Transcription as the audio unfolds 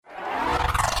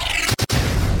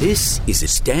This is a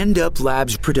Stand Up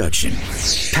Labs production,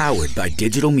 powered by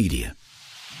digital media.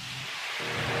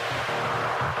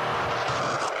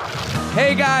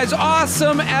 Hey guys,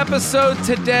 awesome episode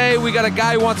today. We got a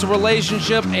guy who wants a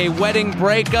relationship, a wedding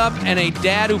breakup, and a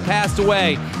dad who passed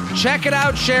away. Check it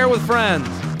out, share with friends.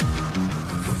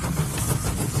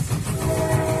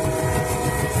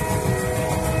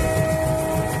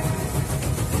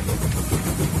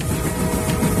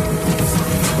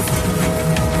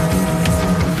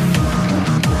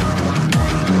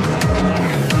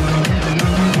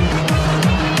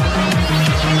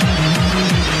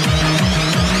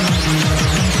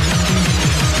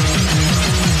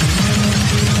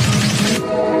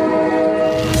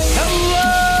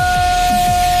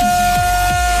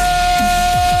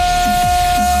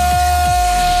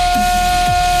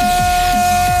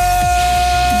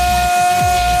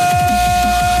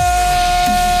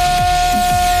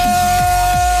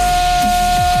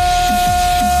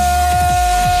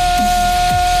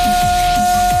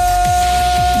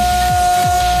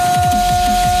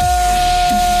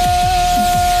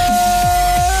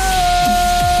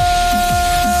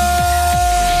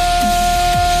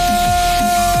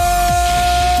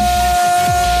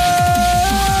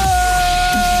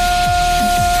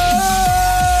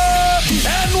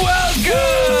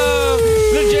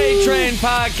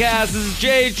 Podcast. This is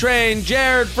J Train,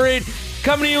 Jared Freed,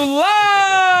 coming to you live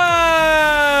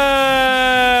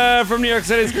from New York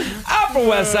City's Upper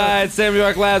West Side. Stand Up New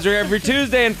York Labs are here every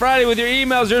Tuesday and Friday with your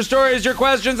emails, your stories, your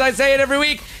questions. I say it every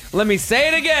week. Let me say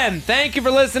it again. Thank you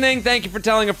for listening. Thank you for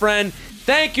telling a friend.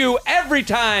 Thank you every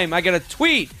time I get a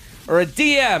tweet or a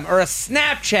DM or a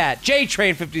Snapchat.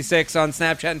 JTrain56 on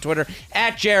Snapchat and Twitter.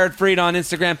 At Jared Freed on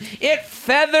Instagram. It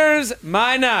feathers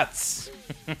my nuts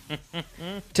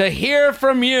to hear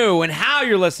from you and how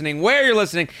you're listening, where you're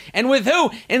listening, and with who.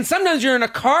 And sometimes you're in a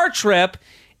car trip,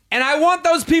 and I want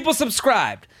those people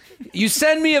subscribed. You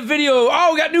send me a video,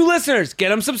 oh, we got new listeners. Get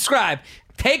them subscribed.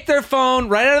 Take their phone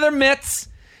right out of their mitts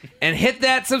and hit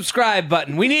that subscribe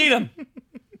button. We need them.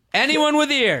 Anyone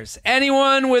with ears.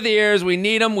 Anyone with ears. We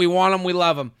need them. We want them. We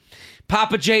love them.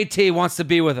 Papa JT wants to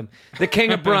be with them. The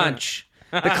king of brunch.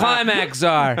 The Climax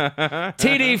Czar,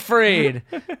 TD Freed,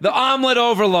 the Omelet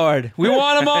Overlord. We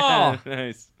want them all.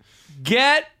 Nice.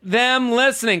 Get them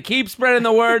listening. Keep spreading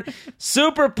the word.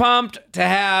 Super pumped to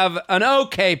have an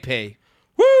OKP.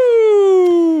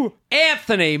 Woo!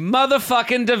 Anthony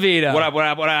motherfucking DeVito. What up, what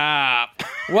up, what up?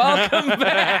 Welcome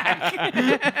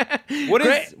back. What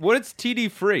is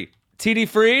TD Free? TD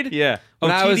Freed? Yeah.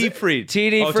 TD Freed.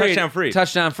 TD Freed. Touchdown Free.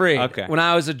 Touchdown Free. Okay. When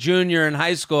I was a junior in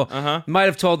high school, might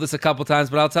have told this a couple times,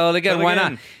 but I'll tell it again. Why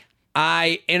not?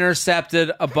 I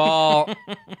intercepted a ball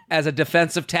as a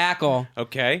defensive tackle.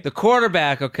 Okay. The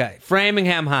quarterback,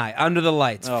 Framingham High, under the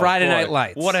lights, Friday Night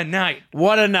Lights. What a night.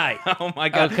 What a night. Oh, my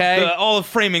God. Okay. All of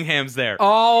Framingham's there.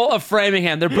 All of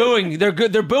Framingham. They're booing. They're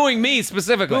good. They're booing me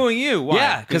specifically. Booing you? Why?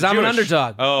 Yeah, because I'm an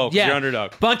underdog. Oh, you're an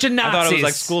underdog. Bunch of Nazis. I thought it was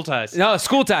like school ties. No,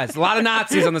 school ties. A lot of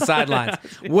Nazis on the sidelines,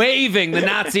 waving the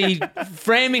Nazi,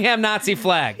 Framingham Nazi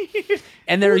flag.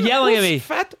 And they're yelling at me.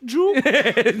 Fat Jew.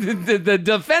 the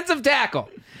defensive tackle.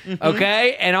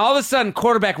 Okay? And all of a sudden,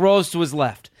 quarterback rolls to his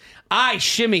left. I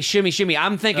shimmy.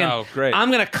 I'm thinking, oh, great.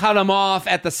 I'm going to cut him off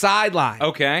at the sideline.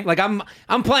 Okay. Like, I'm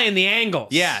playing the angles.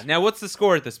 Yeah. Now, what's the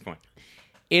score at this point?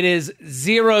 It is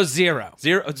 0-0.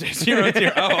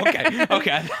 0-0. Oh, okay.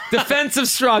 Okay. Defensive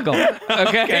struggle.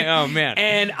 Okay. Okay. Oh, man.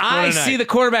 And I see the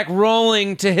quarterback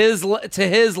rolling to his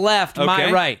left,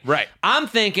 my right. Right. I'm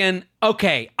thinking,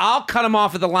 okay, I'll cut him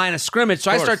off at the line of scrimmage,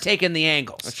 so I start taking the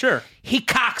angles. Sure. He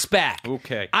cocks back.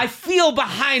 Okay. I feel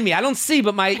behind me. I don't see,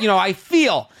 but I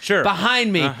feel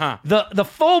behind me. Uh-huh. The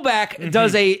fullback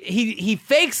does he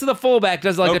fakes the fullback,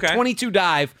 does like a 22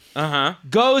 dive.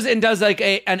 Goes and does like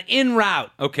an in route.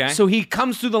 Okay. So he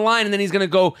comes through the line and then he's going to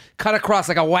go cut across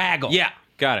like a waggle. Yeah.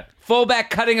 Got it. Fullback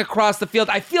cutting across the field.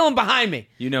 I feel him behind me.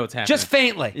 You know what's happening. Just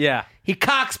faintly. Yeah. He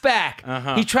cocks back.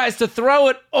 He tries to throw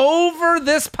it over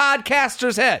this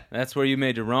podcaster's head. That's where you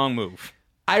made your wrong move.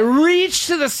 I reach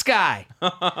to the sky.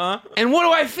 And what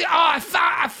do I feel? Oh,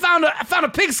 I found a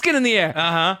pigskin in the air.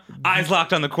 Eyes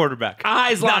locked on the quarterback.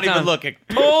 Eyes locked on. Not even looking.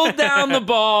 Pulled down the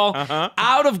ball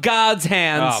out of God's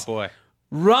hands. Oh, boy.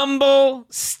 Rumble,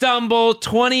 stumble,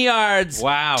 20 yards.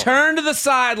 Wow. Turn to the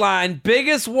sideline.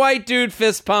 Biggest white dude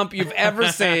fist pump you've ever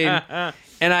seen.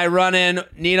 And I run in.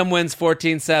 Needham wins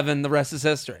 14-7. The rest is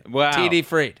history. Wow. TD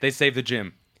Freed. They saved the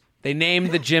gym. They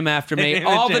named the gym after They me. named the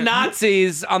All the gym.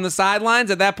 Nazis on the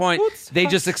sidelines at that point, they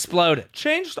just exploded.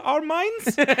 Changed our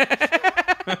minds.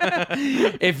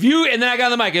 If you, and then I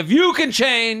got on the mic, if you can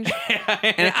change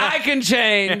and I can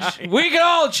change, we can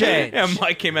all change. Yeah,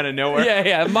 Mike came out of nowhere.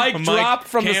 Yeah. Mike dropped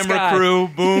from the camera sky. crew,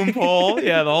 boom pole.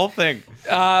 Yeah, the whole thing.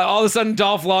 All of a sudden,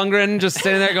 Dolph Lundgren just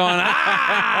sitting there going,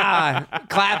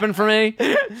 clapping for me.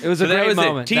 It was a So that great was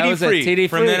moment. it. That TD was free. it. TD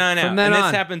From free. then on out. From then and on.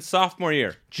 this happened sophomore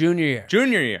year. Junior year.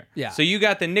 Junior year. Yeah. So you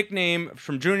got the nickname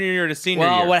from junior year to senior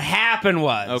Well, year. what happened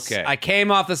was, Okay. I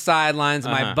came off the sidelines.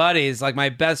 My buddies, like my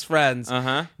best friends,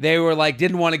 they were like,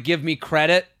 didn't want to give me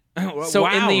credit. So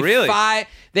wow, in the really?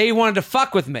 they wanted to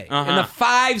fuck with me. In the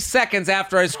 5 seconds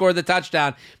after I scored the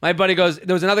touchdown, my buddy goes,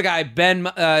 there was another guy, Ben,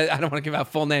 I don't want to give out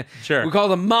full name. Sure. We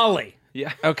called him Mully.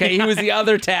 Yeah. Okay, he was the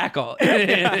other tackle.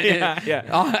 Yeah. You already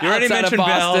Outside of mentioned Bell.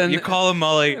 Boston. You call him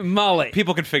Mully. Mully.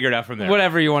 People can figure it out from there.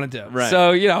 Whatever you want to do. Right.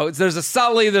 So, there's a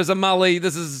Sully, there's a Mully.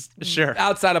 This is Sure.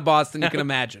 outside of Boston, you can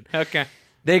imagine. Okay.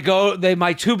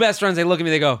 My two best friends, they look at me,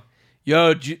 they go,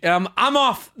 yo, I'm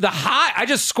off the high. I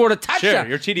just scored a touchdown. Sure,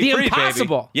 you're TD the free,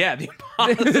 impossible. baby. Yeah, the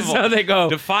impossible. So they go,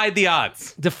 Defied the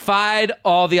odds. defied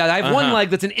all the odds. I have one leg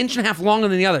that's an inch and a half longer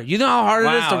than the other. You know how hard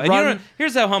it is to And run?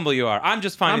 here's how humble you are. I'm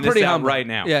just finding I'm pretty this out humble right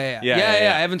now. Yeah.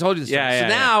 I haven't told you this. Yeah, story. yeah,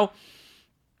 So yeah. now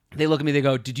they look at me. They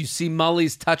go, "Did you see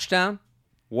Mully's touchdown?"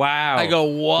 Wow. I go,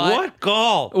 what? What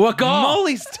goal? What goal?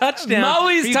 Mully's touchdown.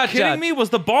 Mully's Are you touchdown. kidding me? Was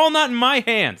the ball not in my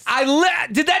hands?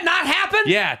 Did that not happen?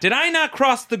 Yeah. Did I not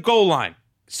cross the goal line?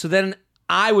 So then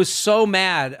I was so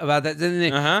mad about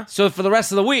that. So for the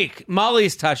rest of the week,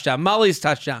 Mully's touchdown.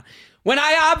 When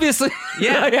I obviously,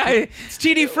 It's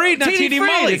TD Free, not TD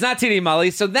Mully. It's not TD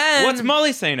Mully. So then, What's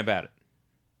Mully saying about it?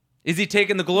 Is he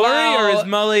taking the glory, Well, or is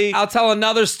Mully? I'll tell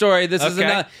another story. This is Okay.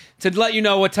 another to let you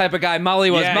know what type of guy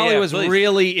Mully was. Yeah, Mully yeah, was please.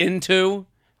 really into.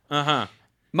 Uh-huh.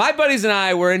 My buddies and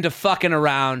I were into fucking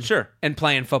around, Sure. and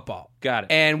playing football. Got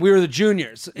it. And we were the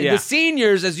juniors. Yeah. The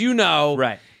seniors, as you know,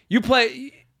 Right. You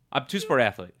play. I'm a two-sport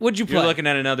athlete. What'd you You're play? looking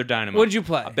at another dynamo. What'd you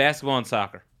play? Basketball and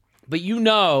soccer. But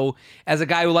as a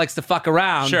guy who likes to fuck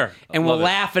around, Sure. and will Love it.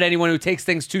 laugh at anyone who takes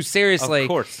things too seriously. Of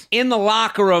course. In the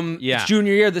locker room, Yeah.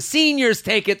 junior year, the seniors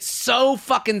take it so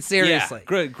fucking seriously.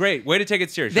 Yeah, great. Way to take it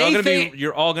serious. They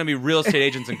You're all gonna be real estate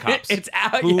agents and cops. It's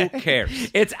out. Who cares?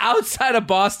 It's outside of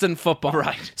Boston football,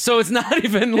 Right. So it's not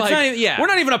even like not even- yeah. we're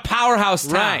not even a powerhouse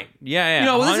town, Right. Yeah.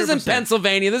 This isn't 100%.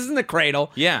 Pennsylvania. This isn't the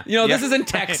Cradle. Yeah. This Yeah. isn't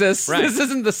Texas. Right. This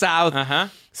isn't the South. Uh-huh.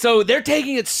 So they're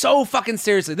taking it so fucking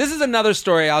seriously. This is another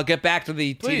story. I'll get back to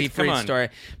the Please, TD Free come on. story,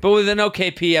 but with an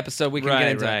OKP episode, we can get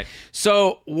into Right. it.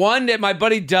 So one day, my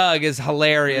buddy Doug is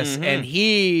hilarious, Mm-hmm. and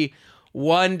he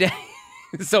one day.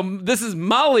 So this is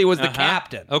Mully was the Uh-huh.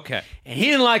 captain. Okay. And he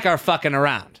didn't like our fucking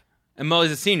around. And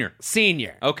Mully's a senior.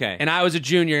 Senior. Okay. And I was a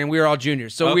junior, and we were all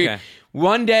juniors. So Okay.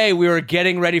 one day we were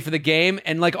getting ready for the game,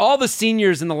 and like all the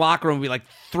seniors in the locker room would be like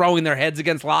throwing their heads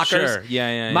against lockers. Sure.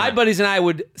 Yeah. My buddies and I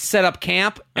would set up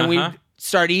camp, and Uh-huh. we'd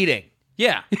start eating.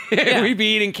 Yeah. We'd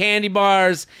be eating candy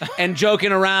bars and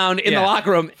joking around in the Yeah.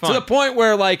 locker room Fun. to the point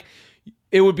where like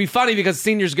it would be funny because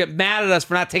seniors get mad at us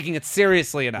for not taking it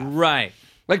seriously enough. Right.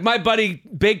 Like my buddy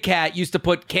Big Cat used to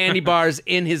put candy bars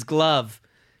in his glove,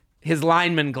 his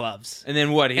lineman gloves, And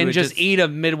then what? He and would just eat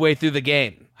them midway through the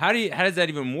game. How does that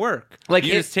even work? Like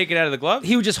you it- just take it out of the glove?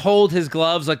 He would just hold his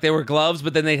gloves like they were gloves,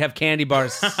 but then they'd have candy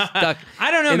bars stuck.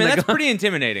 I don't know, in man. the That's glove. pretty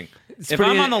intimidating. If pretty-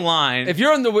 I'm on the line, If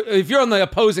you're on the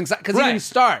opposing side, because he Right. didn't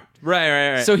start,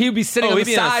 right. so he would be sitting on he'd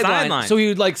the be on the sideline. sideline. So he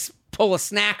would like pull a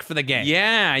snack for the game.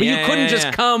 Yeah, but you yeah, couldn't yeah, just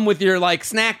yeah. come with your like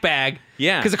snack bag.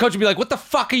 Yeah. because the coach would be like, "What the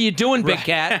fuck are you doing, Big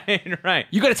Cat? right.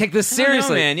 You got to take this I don't know,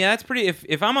 seriously, man. Yeah, that's pretty.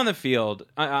 If I'm on the field,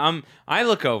 I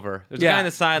look over. There's a Yeah. guy on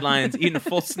the sidelines eating a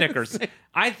full Snickers.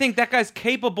 I think that guy's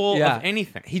capable Yeah. of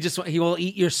anything. He will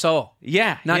eat your soul.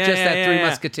 Yeah, Not yeah, just yeah, that yeah, Three yeah.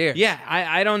 Musketeers. Yeah,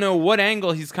 I don't know what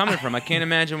angle he's coming from. I can't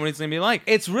imagine what he's going to be like.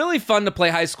 It's really fun to play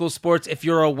high school sports if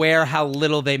you're aware how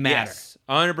little they matter. Yes,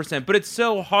 100%. But it's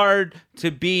so hard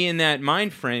to be in that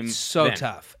mind frame. So then.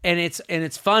 tough, and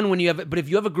it's fun when you have. But if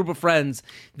you have a group of friends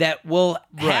that will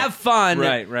have fun,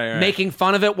 Right. making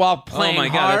fun of it while playing my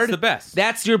God, hard, that's the best.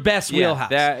 That's your best Yeah, wheelhouse.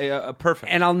 that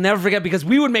perfect. And I'll never forget because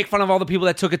we would make fun of all the people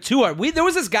that took it too hard. There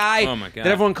was this guy Oh, my God.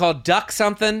 that everyone called Duck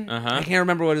something. Uh-huh. I can't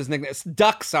remember what his nickname is.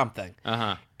 Duck something.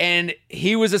 Uh-huh. And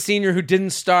he was a senior who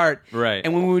didn't start. Right.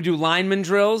 And when we would do lineman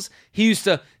drills, he used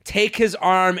to take his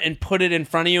arm and put it in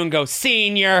front of you and go,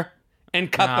 "Senior,"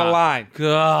 and cut the line.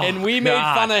 God. And we made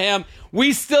fun of him.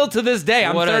 We still, to this day,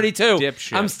 I'm What a 32.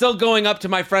 dipshit. I'm still going up to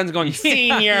my friends going,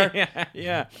 "Senior."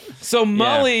 yeah. So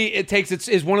Mully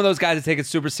is one of those guys that take it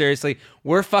super seriously.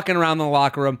 We're fucking around in the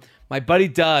locker room. My buddy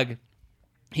Doug,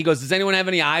 He goes, does anyone have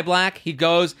any eye black? He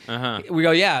goes, we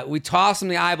go, yeah. We toss him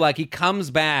the eye black. He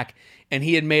comes back, and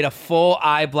he had made a full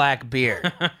eye black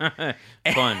beard.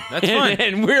 Fun. That's fun.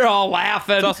 And we're all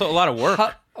laughing. It's also a lot of work.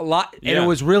 A lot, and it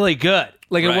was really good.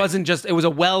 Like, Right. it wasn't just, it was a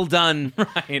well-done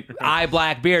Right. eye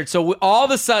black beard. So all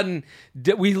of a sudden,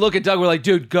 we look at Doug, we're like,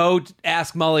 dude, go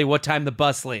ask Mully what time the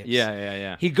bus leaves.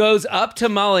 Yeah. He goes up to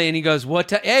Mully, and he goes,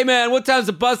 hey, man, what time's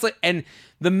the bus leave? And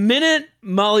the minute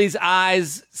Mully's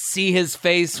eyes see his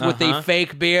face with a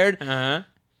fake beard,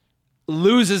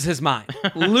 loses his mind.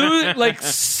 Like,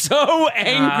 so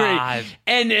angry. God.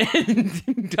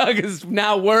 And Doug is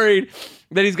now worried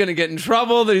that he's going to get in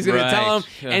trouble, that he's going to tell him.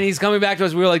 Yeah. And he's coming back to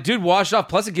us. We were like, dude, wash it off.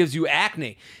 Plus, it gives you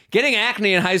acne. Getting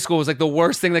acne in high school was like the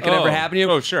worst thing that could ever happen to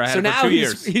you. Oh, sure. I had so it for now 2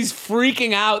 years. he's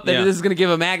freaking out that Yeah. this is going to give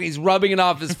him acne. He's rubbing it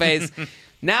off his face.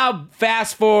 Now,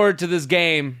 fast forward to this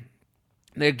game.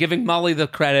 They're giving Mully the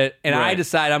credit, and I Right.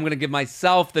 decide I'm going to give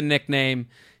myself the nickname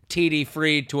TD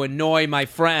Freed to annoy my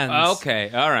friends. Okay,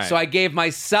 all right. So I gave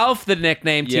myself the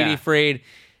nickname Yeah. TD Freed.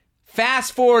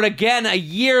 Fast forward again a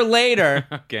year later,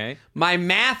 Okay. my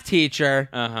math teacher,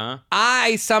 Uh-huh.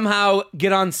 I somehow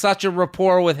get on such a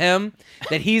rapport with him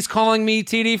that he's calling me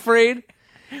TD Freed.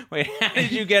 Wait, how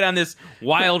did you get on this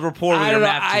wild rapport with I your don't know.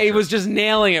 math I teacher? was just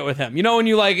nailing it with him. You know when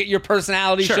you like your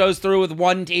personality Sure. shows through with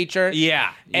one teacher?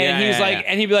 Yeah. And Yeah, he's yeah, like, yeah.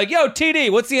 and he'd be like, yo, TD,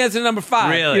 what's the answer to number 5?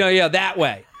 Really? You know, yeah, that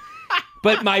way.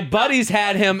 But my buddies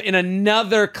had him in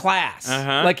another class.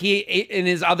 Like he, in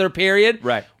his other period.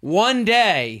 Right. One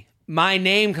day, my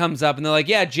name comes up and they're like,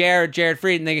 yeah, Jared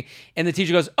Freed. And the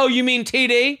teacher goes, oh, you mean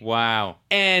TD? Wow.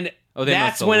 And Oh, they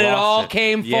that's must have when it lost all it.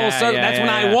 came full Yeah, circle. yeah, That's when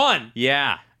yeah, I yeah. won.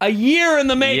 Yeah. A year in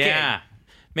the making. Yeah.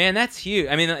 Man, that's huge.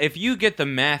 I mean, if you get the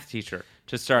math teacher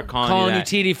to start calling you that,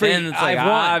 TD Freed, then it's like, I've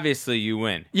won. obviously you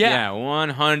win. Yeah.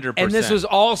 100%. And this was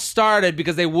all started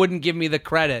because they wouldn't give me the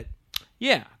credit.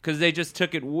 Yeah, because they just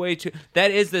took it way too... That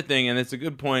is the thing, and it's a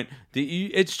good point.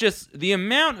 It's just the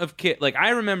amount of kid... Like, I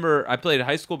remember I played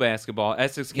high school basketball,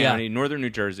 Essex County, northern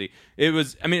New Jersey. It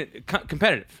was, I mean,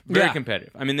 competitive. Very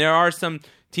competitive. I mean, there are some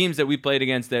teams that we played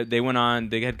against that they went on...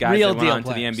 They had guys Real that went deal on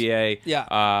players. to the NBA.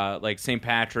 Yeah. Like St.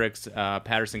 Patrick's,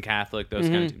 Patterson Catholic, those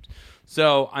Mm-hmm. kind of teams.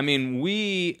 So, I mean,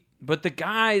 But the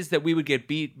guys that we would get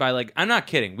beat by, like, I'm not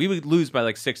kidding, we would lose by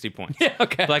like 60 points. Yeah,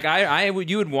 okay. Like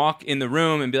you would walk in the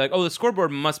room and be like, oh, the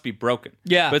scoreboard must be broken.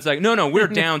 Yeah. But it's like, no, we're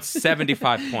down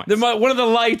 75 points. One of the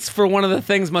lights for one of the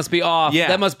things must be off. Yeah.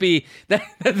 That must be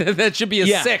that should be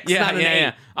a 6, not an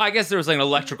 8. I guess there was like an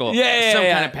electrical, some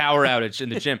yeah. kind of power outage in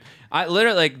the gym. I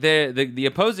literally, like, the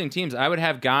opposing teams, I would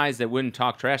have guys that wouldn't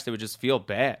talk trash, they would just feel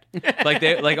bad.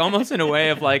 Like almost in a way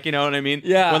of like, you know what I mean?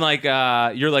 Yeah. When like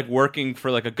you're like working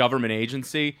for like a government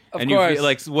agency and course. you feel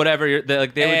like whatever they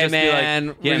would Hey, just man, be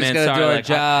like, we're yeah, just man, gonna sorry, do our like, I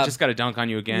job. just got to dunk on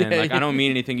you again. Yeah, Like, I don't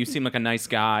mean anything. You seem like a nice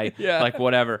guy. Yeah. Like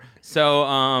whatever. So,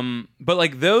 but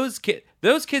like those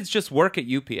kids just work at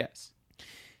UPS.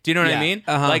 Do you know what Yeah. I mean?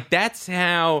 Uh-huh. Like that's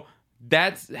how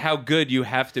good you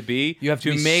have to be. You have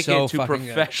to be make so it to fucking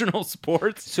good. professional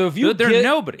sports. So if you they're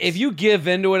nobody. if you give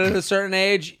into it at a certain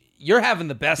age, you're having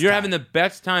the best. You're time. having the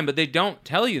best time, but they don't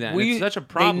tell you that. And it's such a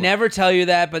problem. They never tell you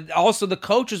that, but also the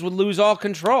coaches would lose all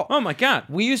control. Oh my god.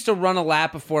 We used to run a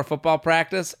lap before football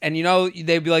practice, and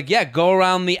they'd be like, "Yeah, go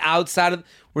around the outside of.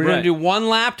 We're going Right. to do one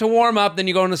lap to warm up, then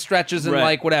you go into stretches and Right.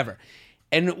 like whatever."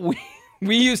 And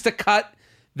we used to cut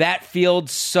that field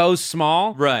so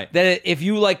small, Right. that if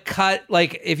you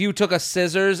if you took a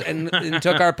scissors and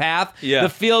took our path, Yeah. the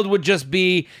field would just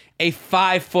be a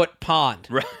 5-foot pond.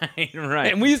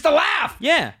 Right. And we used to laugh.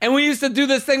 Yeah. And we used to do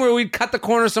this thing where we'd cut the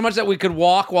corner so much that we could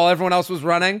walk while everyone else was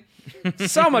running.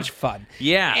 So much fun.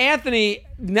 Yeah. Anthony,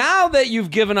 now that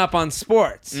you've given up on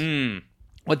sports,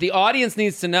 what the audience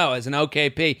needs to know as an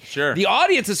OKP, Sure. the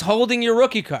audience is holding your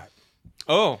rookie card.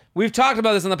 Oh. We've talked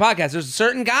about this on the podcast. There's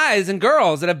certain guys and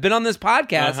girls that have been on this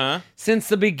podcast since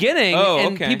the beginning,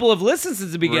 and okay. people have listened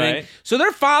since the beginning. Right. So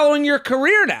they're following your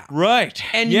career now. Right.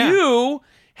 And Yeah. you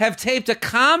have taped a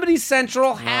Comedy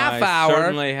Central half I hour.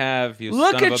 certainly have. You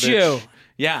Look son of a at bitch. you.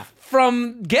 Yeah.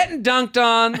 From getting dunked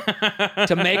on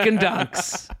to making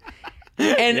dunks.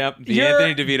 And Yep, the your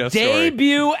Anthony DeVito story.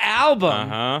 debut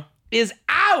album is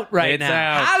out right It's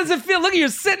now. out. How does it feel? Look at you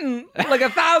sitting like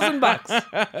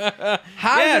 $1,000.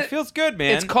 How Yeah, does it feels good,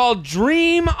 man. It's called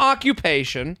Dream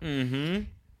Occupation. Mm-hmm.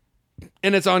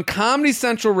 And it's on Comedy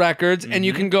Central Records, and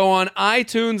you can go on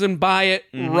iTunes and buy it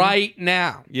right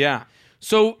now. Yeah.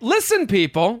 So listen,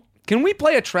 people. Can we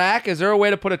play a track? Is there a way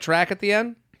to put a track at the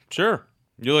end? Sure.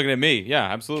 You're looking at me. Yeah,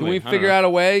 absolutely. Can we figure out a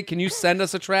way? Can you send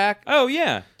us a track? Oh,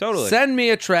 yeah, totally. Send me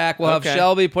a track. We'll have Okay.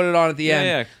 Shelby put it on at the Yeah, end.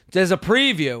 yeah. There's a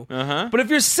preview. Uh-huh. But if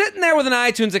you're sitting there with an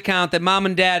iTunes account that mom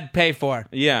and dad pay for,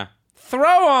 Yeah.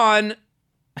 throw on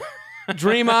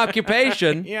Dream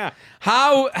Occupation. Yeah.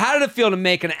 How did it feel to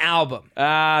make an album?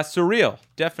 Surreal,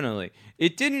 definitely.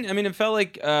 It didn't. I mean, it felt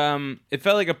like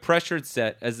a pressured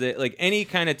set, like any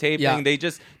kind of taping.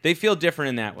 Yeah. They feel different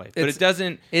in that way, but it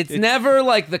doesn't. It's never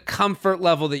like the comfort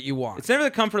level that you want. It's never the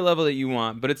comfort level that you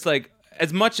want, but it's like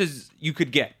as much as you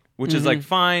could get, which is like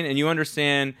fine, and you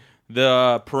understand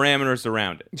the parameters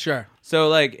around it. Sure. So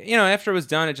like, after it was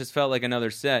done, it just felt like another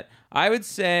set. I would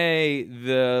say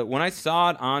when I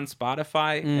saw it on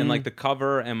Spotify and like the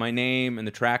cover and my name and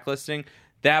the track listing,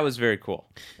 that was very cool.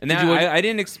 And I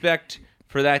didn't expect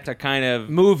for that to kind of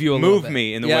move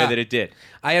me in the way that it did.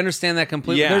 I understand that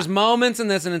completely. Yeah. There's moments in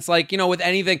this, and it's like, with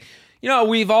anything,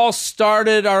 we've all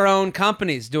started our own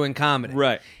companies doing comedy.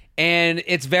 Right. And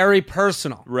it's very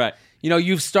personal. Right.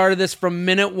 You've started this from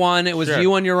minute one. It was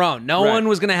you on your own. No one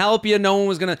was going to help you. No one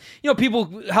was going to,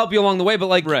 people help you along the way, but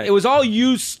it was all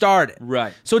you started.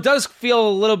 Right. So it does feel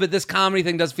a little bit, this comedy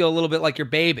thing does feel a little bit like your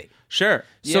baby. Sure.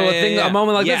 So a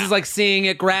moment like this is like seeing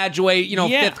it graduate,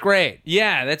 5th grade.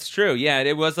 Yeah, that's true. Yeah,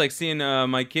 it was like seeing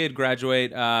my kid graduate.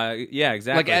 Yeah,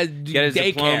 exactly. Like get his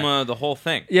daycare. diploma, the whole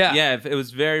thing. Yeah. Yeah, it was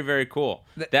very, very cool.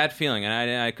 That feeling, and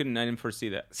I didn't foresee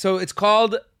that. So it's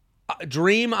called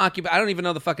Dream Occupation. I don't even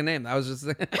know the fucking name. I was just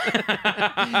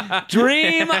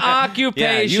Dream Occupation.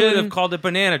 Yeah, you would have called it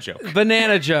Banana Joke.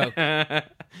 Banana Joke.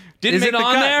 Didn't Is make it the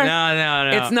on cut. there?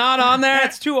 No. It's not on there?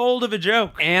 That's too old of a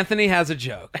joke. Anthony has a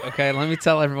joke. Okay, let me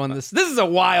tell everyone this. This is a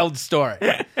wild story.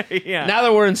 Yeah. Now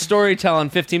that we're in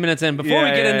storytelling 15 minutes in, before we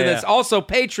get into this, yeah. also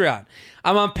Patreon.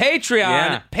 I'm on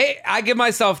Patreon. Yeah. I give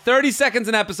myself 30 seconds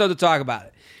an episode to talk about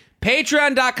it.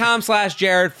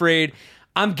 Patreon.com/Jared Freed.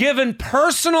 I'm giving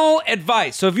personal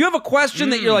advice. So if you have a question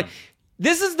that you're like,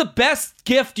 this is the best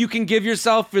gift you can give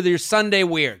yourself for your Sunday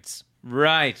weirds.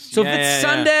 Right. So if it's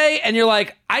Sunday and you're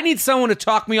like, I need someone to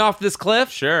talk me off this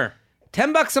cliff, Sure.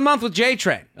 $10 a month with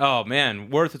J-Train. Oh, man.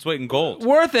 Worth its weight in gold.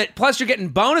 Worth it. Plus, you're getting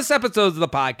bonus episodes of the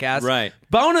podcast. Right.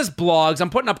 Bonus blogs. I'm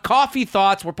putting up coffee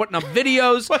thoughts. We're putting up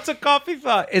videos. What's a coffee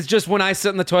thought? It's just when I sit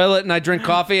in the toilet and I drink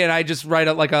coffee and I just write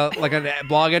it like a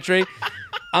blog entry.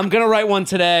 I'm going to write one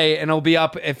today, and it'll be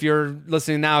up if you're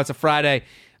listening now. It's a Friday,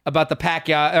 about the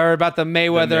Pacquiao, or about the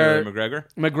Mayweather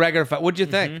McGregor fight. What'd you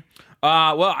think?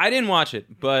 Well, I didn't watch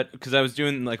it, but because I was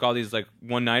doing like all these like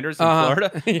one-nighters in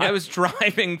Florida. Yeah. I was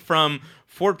driving from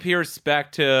Fort Pierce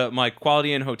back to my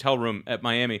Quality Inn hotel room at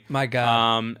Miami. My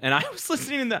God. And I was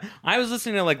listening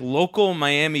to like local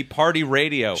Miami party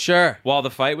radio. Sure. While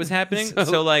the fight was happening.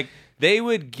 So like they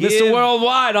would give Mr.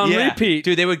 Worldwide on repeat.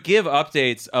 Dude, they would give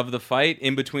updates of the fight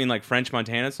in between like French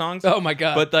Montana songs. Oh my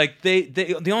God. But like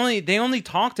they only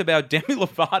talked about Demi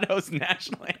Lovato's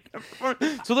national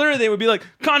anthem. So literally they would be like,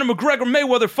 Conor McGregor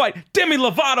Mayweather fight, Demi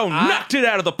Lovato knocked it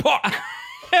out of the park.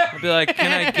 I'd be like,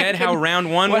 can I get how round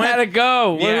one went? How did it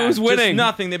go? Yeah, Who's winning? Just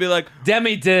nothing. They'd be like,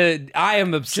 Demi did. I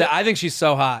am obsessed. I think she's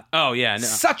so hot. oh yeah, no.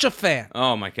 Such a fan.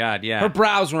 Oh my God, yeah. Her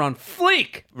brows were on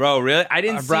fleek. Bro, really? I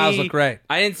didn't Her see. brows look great.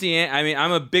 I didn't see. I mean,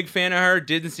 I'm a big fan of her.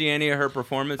 Didn't see any of her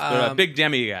performance, but a big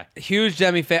Demi guy. Huge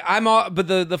Demi fan. But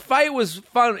the fight was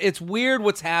fun. It's weird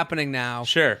what's happening now.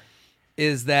 Sure.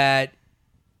 Is that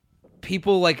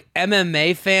people like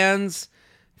MMA fans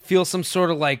feel some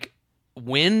sort of like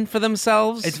win for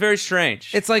themselves? It's very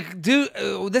strange. It's like, dude,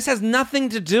 this has nothing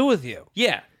to do with you.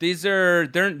 Yeah, they're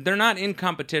not in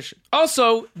competition.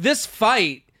 Also, this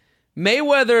fight,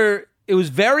 Mayweather, it was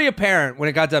very apparent when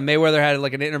it got done. Mayweather had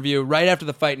like an interview right after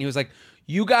the fight, and he was like,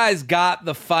 you guys got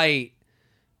the fight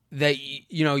that,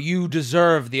 you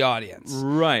deserve the audience.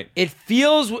 Right. It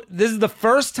feels, this is the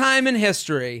first time in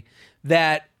history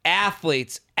that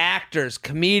athletes, actors,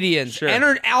 comedians, Sure.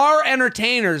 our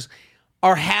entertainers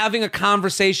are having a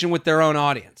conversation with their own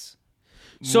audience.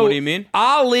 So what do you mean?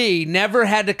 Ali never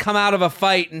had to come out of a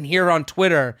fight and hear on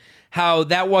Twitter how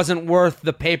that wasn't worth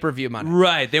the pay-per-view money.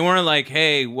 Right. They weren't like,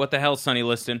 hey, what the hell, Sonny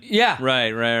Liston? Yeah.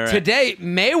 Right. Today,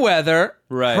 Mayweather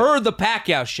heard the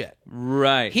Pacquiao shit.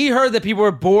 Right. He heard that people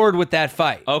were bored with that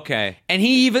fight. Okay. And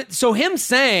him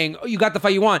saying, oh, you got the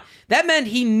fight you want, that meant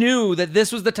he knew that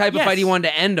this was the type of fight he wanted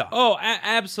to end on. Oh,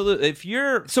 absolutely. If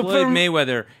you're Floyd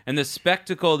Mayweather and the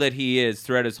spectacle that he is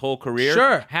throughout his whole career,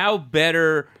 sure.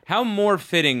 How more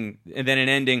fitting than an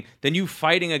ending than you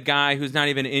fighting a guy who's not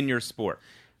even in your sport?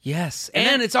 Yes.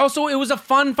 And it was a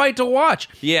fun fight to watch.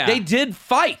 Yeah. They did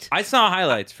fight. I saw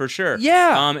highlights for sure.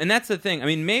 Yeah. And that's the thing. I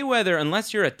mean, Mayweather,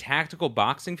 unless you're a tactical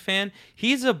boxing fan,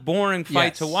 he's a boring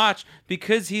fight to watch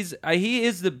because he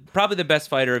is probably the best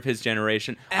fighter of his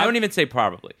generation. I wouldn't even say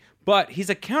probably. but he's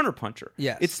a counterpuncher.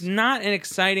 Yes. It's not an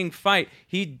exciting fight.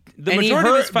 The And majority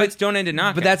of his fights don't end in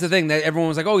knockouts. But that's the thing that everyone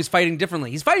was like, "Oh, he's fighting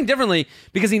differently." He's fighting differently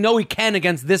because he know he can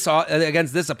against this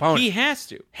opponent. He has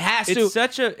to.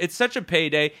 It's such a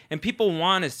payday, and people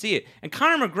want to see it. And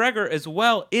Conor McGregor as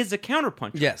well is a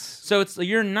counterpuncher. Yes. So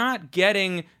you're not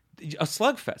getting a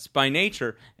slugfest by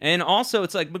nature, and also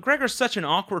it's like McGregor's such an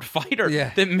awkward fighter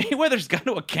that Mayweather's got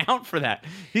to account for that.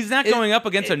 He's not going up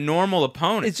against a normal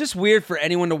opponent. It's just weird for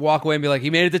anyone to walk away and be like, he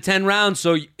made it to 10 rounds,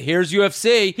 so here's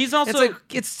UFC. He's also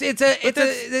it's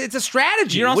a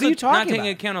strategy. You're also what are you talking not taking about?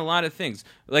 into account a lot of things.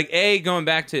 Like going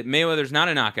back to Mayweather's not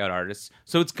a knockout artist,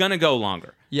 so it's gonna go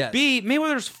longer. Yes. B,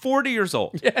 Mayweather's 40 years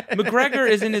old. McGregor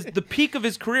is in the peak of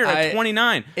his career at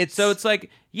 29. So it's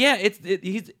like,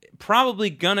 he's probably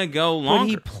gonna go longer. When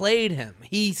he played him,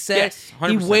 he said Yes,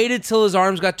 he 100%. waited till his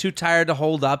arms got too tired to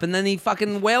hold up, and then he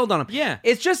fucking wailed on him. Yeah.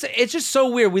 It's just so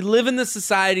weird. We live in this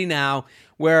society now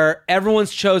where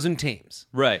everyone's chosen teams.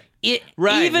 Right.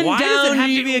 Right. Even why down, does it have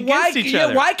to be against each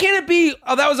other? Why can't it be?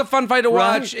 Oh, that was a fun fight to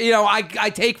watch. Right. You know, I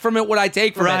take from it what I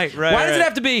take from it. Why does it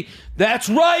have to be? That's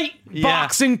right,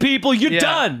 boxing people. You're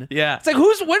done. Yeah. It's like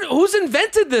who's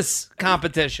invented this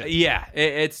competition? Yeah.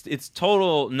 It's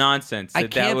total nonsense.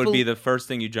 That would be the first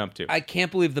thing you jump to. I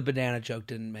can't believe the banana joke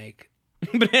didn't make.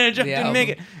 Banana joke didn't make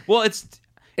it. Well,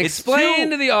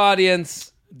 Explain to the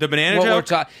audience the banana what joke. we're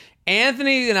talking.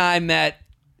 Anthony and I met.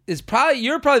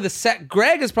 You're probably the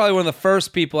Greg is probably one of the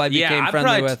first people I became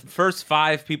friendly with. First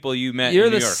 5 people you met. You're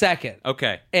in New the York. second.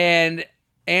 Okay. And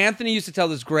Anthony used to tell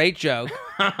this great joke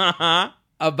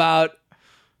about.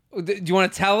 Do you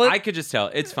want to tell it? I could just tell.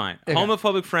 It's fine.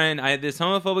 Homophobic friend. I had this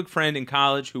homophobic friend in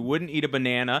college who wouldn't eat a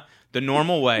banana the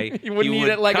normal way. He wouldn't eat would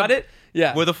it like cut it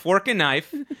with a fork and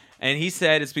knife. And he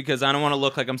said it's because I don't want to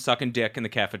look like I'm sucking dick in the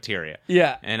cafeteria.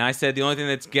 Yeah. And I said the only thing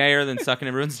that's gayer than sucking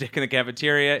everyone's dick in the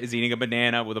cafeteria is eating a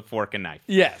banana with a fork and knife.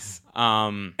 Yes.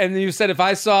 And then you said if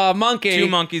I saw a monkey, 2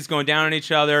 monkeys going down on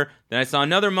each other, then I saw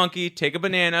another monkey take a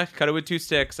banana, cut it with 2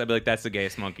 sticks, I'd be like, that's the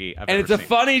gayest monkey I've ever and it's a seen.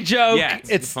 funny joke. Yeah,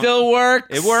 it still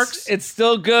works. It works. It's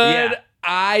still good. Yeah.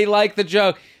 I like the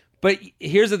joke. But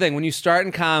here's the thing: when you start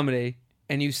in comedy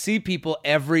and you see people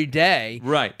every day,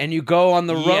 right, and you go on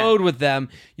the road with them,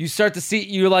 you start to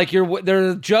see there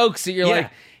are jokes that you're like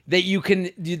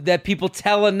that that people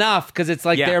tell enough because it's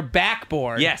like their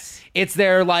backboard. Yes, it's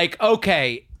their like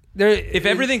okay. If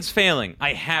everything's failing,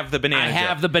 I have the banana joke. I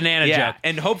have the banana joke.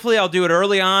 And hopefully I'll do it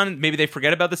early on. Maybe they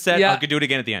forget about the set. Yeah. I could do it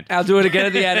again at the end. I'll do it again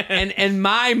at the end. And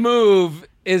my move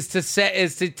is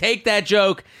to take that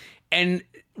joke and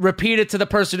repeat it to the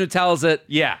person who tells it.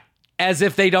 Yeah. As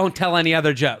if they don't tell any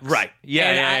other jokes. Right.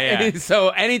 Yeah. So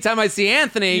anytime I see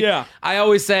Anthony, I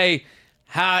always say,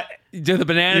 do the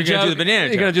banana joke. You're going to do the banana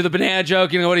joke. You're going to do the banana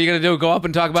joke. You know, what are you going to do? Go up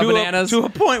and talk about bananas? To a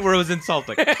point where it was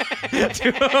insulting. to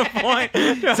a point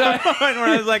where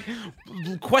I was like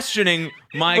questioning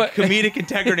my comedic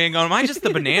integrity and going, am I just the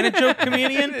banana joke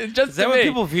comedian? Is that what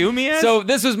people view me as? So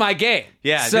this was my game.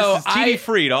 Yeah, so this is TD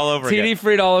Freed all over again. TD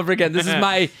Freed all over again. This is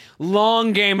my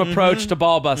long game approach to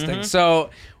ball busting. So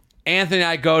Anthony and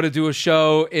I go to do a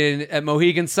show at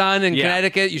Mohegan Sun in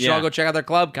Connecticut. You should all go check out their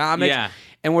club, Comics. Yeah.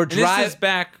 And we're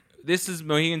driving. This is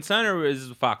Mohegan Sun or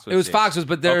is it Foxwoods? It was Foxwoods,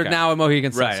 but they're now at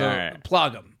Mohegan Sun. Right, so right.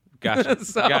 plug them. Gotcha.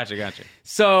 Gotcha.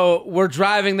 So we're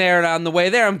driving there, and on the way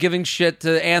there, I'm giving shit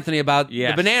to Anthony about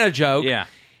the banana joke. Yeah.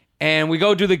 And we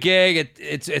go do the gig.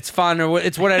 It's fun, or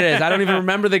it's what it is. I don't even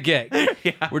remember the gig.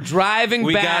 We're driving back.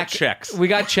 We got checks. We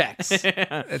got checks.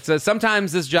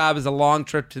 Sometimes this job is a long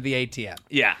trip to the ATM.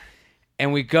 Yeah.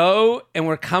 And we go, and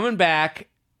we're coming back,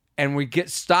 and we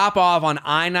stop off on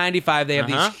I-95. They have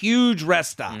these huge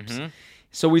rest stops.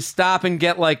 So we stop and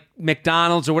get like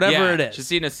McDonald's or whatever it is.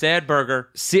 Just eating a sad burger.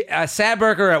 A sad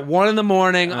burger at 1 a.m.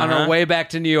 on our way back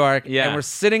to New York. Yeah. And we're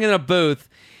sitting in a booth,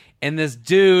 and this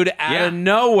dude out of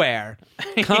nowhere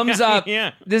comes up.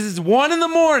 This is 1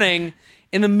 a.m.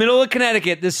 in the middle of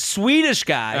Connecticut. This Swedish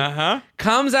guy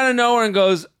comes out of nowhere and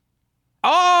goes,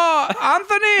 "Oh,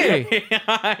 Anthony!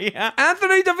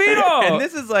 Anthony DeVito!" And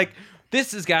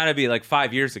this has got to be like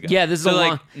 5 years ago. Yeah, this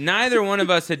is neither one of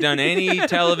us had done any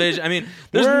television. I mean,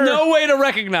 there's no way to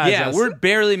recognize us. We're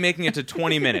barely making it to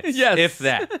 20 minutes, if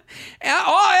that.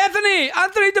 Oh,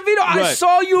 Anthony DeVito, I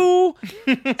saw you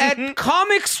at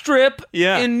Comic Strip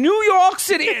in New York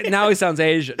City. Now he sounds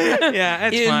Asian. Yeah,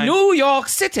 that's fine. In New York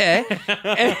City.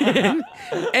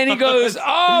 And he goes,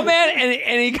 "Oh, man."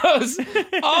 And he goes, "Oh,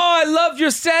 I loved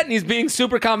your set." And he's being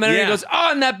super complimentary. He goes,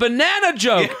 "Oh, and that banana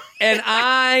joke." And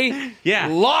I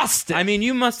lost it. I mean,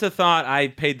 you must have thought I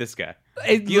paid this guy.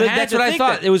 That's what I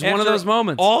thought. It was one of those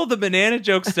moments. All the banana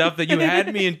joke stuff that you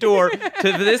had me endure,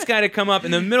 for this guy to come up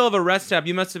in the middle of a rest stop,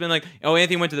 you must have been like, oh,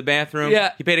 Anthony went to the bathroom.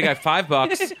 Yeah. He paid a guy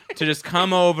 $5 to just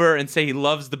come over and say he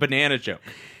loves the banana joke.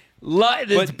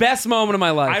 The best moment of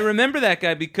my life. I remember that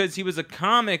guy because he was a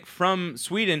comic from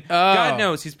Sweden. Oh. God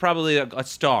knows he's probably a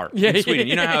star in Sweden.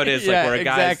 You know how it is, like where a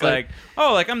guy's like,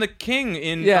 "Oh, like I'm the king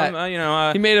in."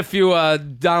 He made a few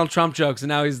Donald Trump jokes, and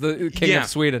now he's the king of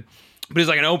Sweden. But he's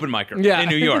like an open micer in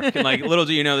New York. And like, little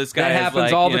do you know, this guy that has happens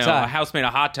like, all the time. A house made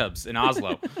of hot tubs in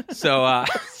Oslo. So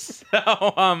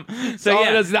That's all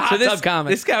it is, the hot tub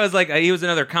comic. This guy was like, he was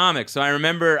another comic. So I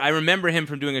remember him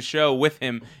from doing a show with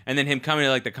him, and then him coming to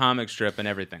like the comic strip and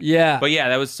everything. Yeah. But yeah,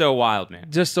 that was so wild, man.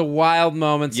 Just a wild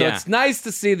moment. So Yeah. it's nice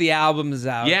to see the album is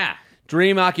out. Yeah.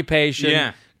 Dream Occupation.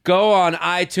 Yeah. Go on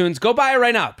iTunes. Go buy it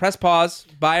right now. Press pause.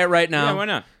 Buy it right now. Yeah, why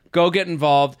not? Go get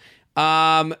involved.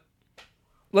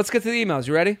 Let's get to the emails.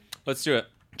 You ready? Let's do it.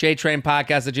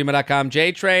 JTrainPodcast@gmail.com.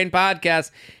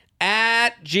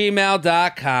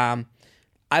 JTrainPodcast@gmail.com.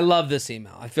 I love this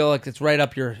email. I feel like it's right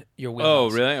up your wheelhouse. Oh,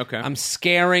 really? Okay. I'm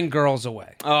scaring girls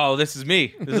away. Oh, this is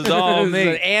me. This is all This is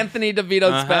an me. Anthony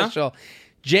DeVito special.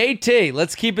 JT,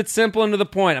 let's keep it simple and to the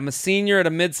point. I'm a senior at a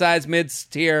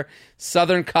mid-tier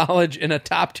Southern college in a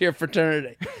top-tier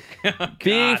fraternity.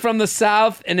 Being from the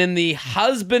South and in the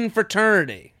husband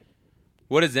fraternity.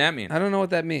 What does that mean? I don't know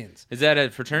what that means. Is that a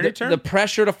fraternity term? The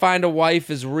pressure to find a wife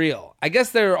is real. I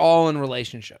guess they're all in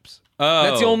relationships. Oh.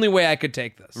 That's the only way I could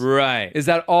take this. Right. Is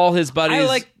that all his buddies... I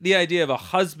like the idea of a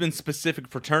husband-specific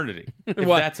fraternity. If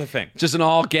What? that's a thing. Just an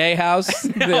all-gay house?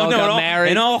 They all got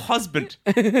married? An all husband.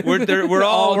 We're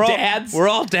all dads? We're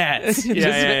all dads. Just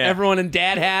everyone in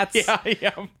dad hats?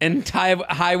 Yeah. And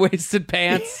high-waisted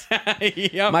pants?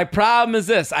 Yep. My problem is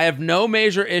this. I have no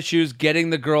major issues getting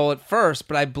the girl at first,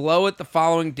 but I blow it the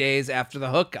following days after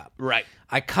the hookup. Right.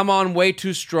 I come on way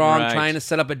too strong Right. trying to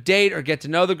set up a date or get to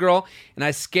know the girl, and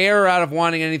I scare her out of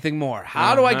wanting anything more.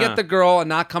 How do I get the girl and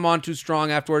not come on too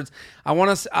strong afterwards? I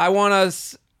want to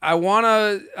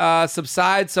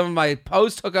subside some of my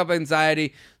post-hookup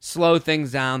anxiety, slow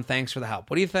things down. Thanks for the help.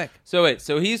 What do you think? So wait,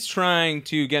 so he's trying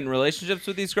to get in relationships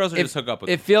with these girls or just hook up with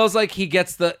them? It feels like he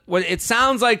gets what it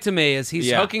sounds like to me is he's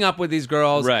hooking up with these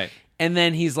girls, Right. and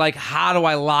then he's like, how do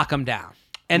I lock them down?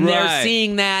 And they're Right.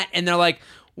 seeing that, and they're like,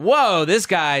 whoa, this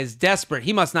guy's desperate.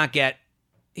 He must not be.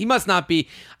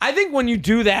 I think when you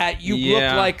do that, you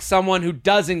look like someone who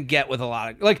doesn't get with a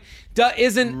lot of, like,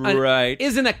 isn't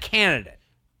a candidate.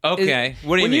 Okay.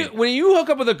 What do you mean? When you hook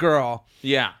up with a girl,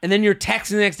 Yeah. and then you're texting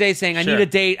the next day saying, I Sure. need a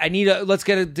date. Let's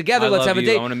get it together. I Let's love have a you.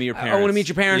 date. I wanna meet your I want to parents. meet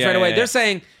your parents Yeah, right away. yeah, They're yeah.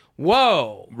 saying,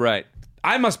 whoa, Right.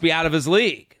 I must be out of his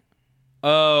league.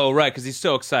 Oh, right, because he's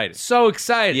so excited. So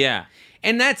excited. Yeah.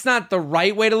 And that's not the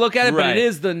right way to look at it, but Right. it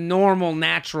is the normal,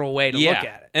 natural way to look at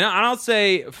it. And I'll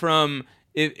say from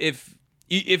if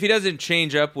he doesn't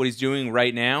change up what he's doing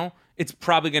right now, it's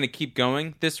probably going to keep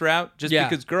going this route just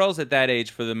because girls at that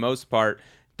age, for the most part,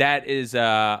 that is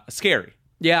scary.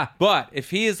 Yeah. But if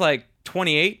he is like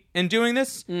 28 and doing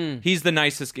this, he's the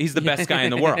nicest, he's the best guy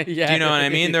in the world. Yeah. Do you know what I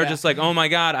mean? They're Yeah. just like, oh my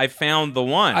God, I found the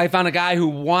one. I found a guy who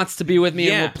wants to be with me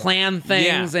and Yeah. will plan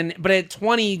things. Yeah. But at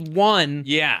 21,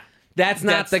 yeah. that's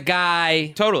not the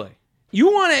guy. Totally.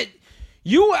 You want it.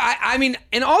 I mean,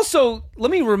 and also, let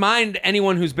me remind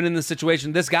anyone who's been in this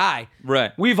situation, this guy.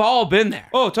 Right. We've all been there.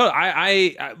 Oh, totally.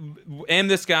 I am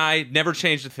this guy, never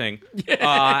changed a thing.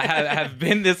 Have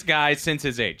been this guy since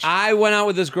his age. I went out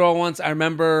with this girl once. I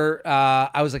remember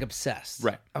I was like obsessed.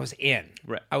 Right. I was in.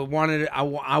 Right. I wanted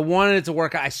it to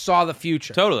work out. I saw the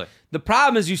future. Totally. The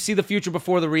problem is you see the future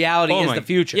before the reality is the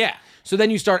future. Yeah. So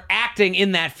then you start acting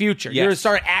in that future. Yes. You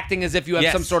start acting as if you have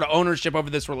Yes. some sort of ownership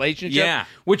over this relationship, Yeah.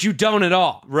 which you don't at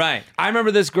all. Right. I remember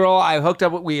this girl I hooked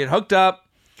up with. We had hooked up.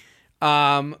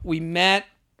 We met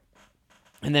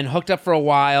and then hooked up for a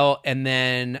while. And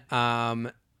then,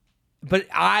 but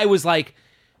I was like,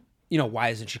 why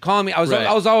isn't she calling me? I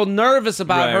was all nervous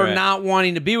about her not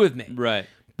wanting to be with me. Right.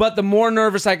 But the more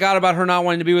nervous I got about her not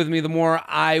wanting to be with me, the more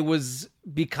I was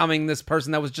becoming this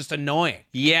person that was just annoying.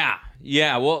 Yeah.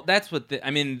 Yeah. Well, that's what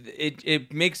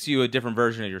it makes you a different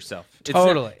version of yourself.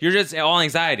 Totally. You're just all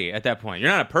anxiety at that point.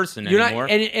 You're not a person You're anymore.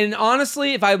 not, and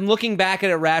honestly, if I'm looking back at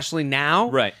it rationally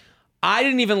now, Right. I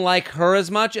didn't even like her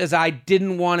as much as I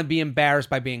didn't want to be embarrassed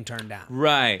by being turned down.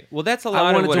 Right. Well, that's a I lot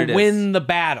of wanted what it to is. win the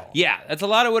battle. Yeah, that's a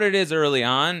lot of what it is early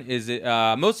on. Is it,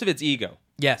 most of it's ego.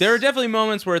 Yes. There are definitely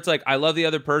moments where it's like, I love the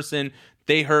other person.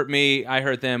 They hurt me. I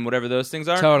hurt them. Whatever those things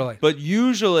are. Totally. But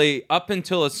usually, up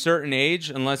until a certain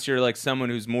age, unless you're like someone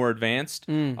who's more advanced,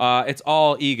 it's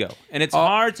all ego, and it's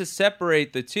hard to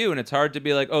separate the two. And it's hard to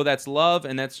be like, oh, that's love,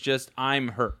 and that's just I'm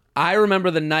hurt. I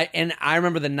remember the night, and I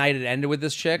remember the night it ended with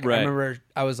this chick. Right. I remember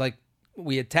I was like,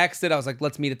 we had texted. I was like,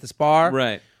 let's meet at this bar.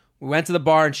 Right. We went to the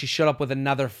bar, and she showed up with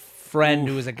another friend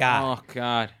who was a guy. Oh,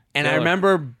 God. And I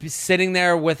remember sitting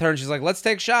there with her, and she's like, let's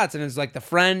take shots. And it was like the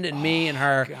friend and me and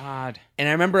her. God. And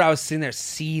I remember I was sitting there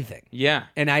seething. Yeah.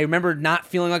 And I remember not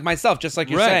feeling like myself, just like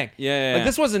you're Right. saying. Yeah. Like,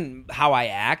 this wasn't how I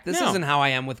act. This No. isn't how I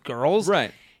am with girls.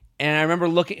 Right. And I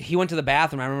remember he went to the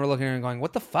bathroom. I remember looking at her and going,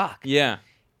 what the fuck? Yeah.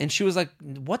 And she was like,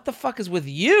 what the fuck is with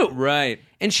you? Right.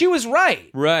 And she was right.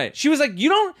 Right. She was like,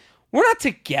 we're not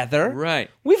together. Right.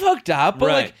 We've hooked up, but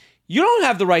Right. like, you don't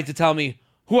have the right to tell me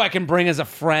who I can bring as a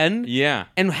friend. Yeah.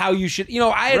 And how you should,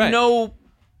 I had Right. no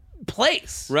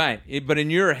place. Right. But in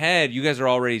your head, you guys are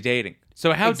already dating.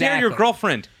 So how dare your Exactly.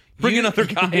 girlfriend bring another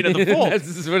guy into the fold? This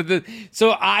is what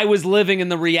so I was living in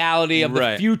the reality of the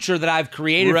Right. future that I've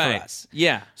created Right. for us.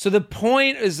 Yeah. So the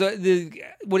point is,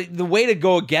 the way to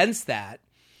go against that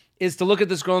is to look at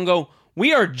this girl and go,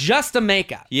 we are just a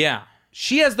makeup. Yeah.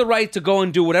 She has the right to go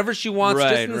and do whatever she wants,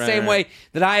 just Right, in the right, same right. way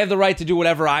that I have the right to do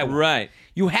whatever I want. Right.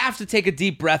 You have to take a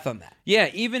deep breath on that. Yeah,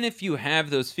 even if you have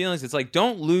those feelings, it's like,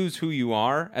 don't lose who you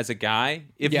are as a guy.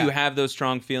 If Yeah. you have those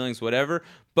strong feelings, whatever.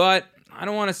 But I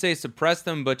don't want to say suppress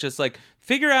them, but just like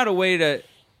figure out a way to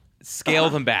scale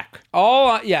them back.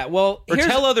 Well, Or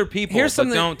tell other people, here's but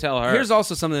something, don't tell her. Here's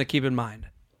also something to keep in mind.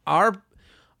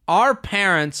 Our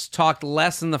parents talked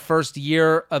less in the first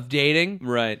year of dating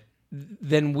Right.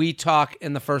 than we talk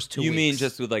in the first 2 weeks. You mean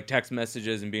just with like text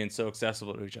messages and being so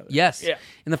accessible to each other? Yes. Yeah.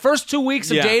 In the first 2 weeks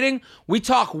of Yeah. dating, we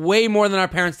talk way more than our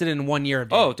parents did in 1 year of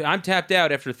dating. Oh, I'm tapped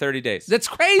out after 30 days. That's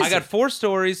crazy. I got 4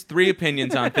 stories, 3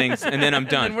 opinions on things, and then I'm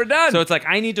done. then we're done. So it's like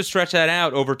I need to stretch that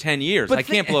out over 10 years. But I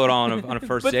can't blow it all on a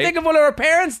first But date. think of what our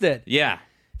parents did. Yeah.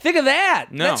 Think of that.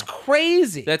 No. That's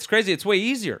crazy. That's crazy. It's way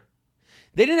easier.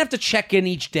 They didn't have to check in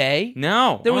each day.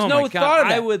 No. There was Oh no my God. thought of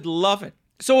that. I would love it.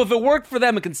 So if it worked for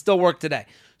them, it can still work today.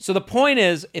 So the point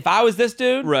is, if I was this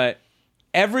dude, Right.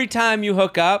 every time you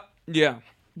hook up, Yeah.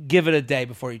 give it a day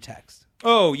before you text.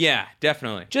 Oh, yeah,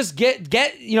 definitely. Just get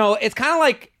it's kind of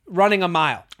like running a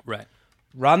mile. Right.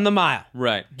 Run the mile.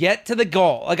 Right. Get to the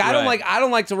goal. Like I don't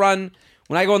Right. like to run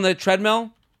when I go on the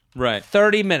treadmill, Right.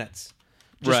 30 minutes.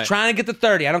 Just Right. trying to get to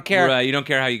 30. I don't care Right. You don't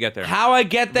care how you get there. how I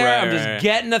get there. Right, I'm just right, right.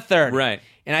 getting to 30. Right.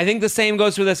 And I think the same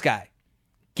goes for this guy.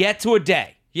 Get to a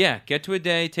day. Yeah. Get to a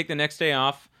day. Take the next day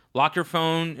off. Lock your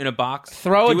phone in a box.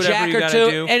 Throw do a whatever jack you or gotta two.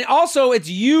 do. And also, it's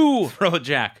you. Throw a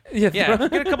jack. Yeah, Yeah. throw-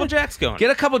 Get a couple jacks going. Get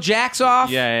a couple jacks off.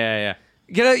 Yeah.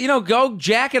 Go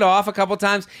jack it off a couple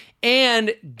times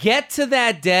and get to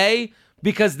that day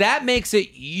because that makes it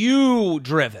you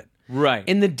driven. Right.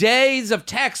 In the days of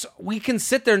text, we can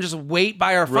sit there and just wait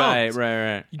by our phones.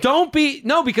 Right.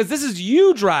 Because this is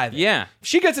you driving. Yeah. If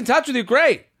she gets in touch with you,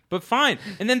 great. But fine.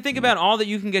 And then think about all that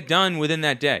you can get done within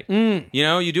that day. Mm. You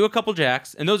know, you do a couple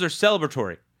jacks, and those are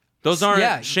celebratory. Those aren't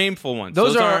Yeah. shameful ones.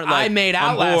 Those are, aren't like, I made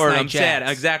out I'm last bored, night I'm sad.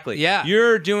 jacks. Exactly. Yeah.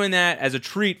 You're doing that as a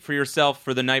treat for yourself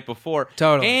for the night before.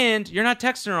 Totally. And you're not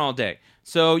texting her all day.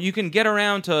 So you can get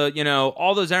around to,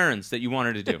 all those errands that you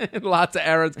wanted to do. Lots of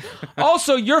errands.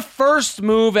 Also, your first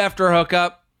move after a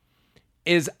hookup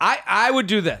is I would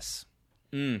do this.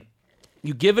 Mm.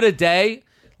 You give it a day.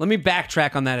 Let me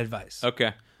backtrack on that advice.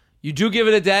 Okay. You do give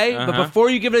it a day, but Uh-huh.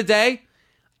 before you give it a day,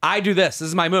 I do this. This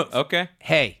is my move. Okay.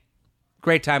 Hey,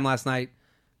 great time last night.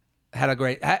 Had a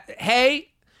great. Hey,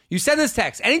 you send this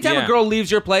text. Anytime Yeah. a girl leaves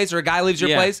your place or a guy leaves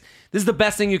your Yeah. place, this is the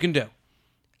best thing you can do.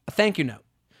 A thank you note.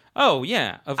 Oh,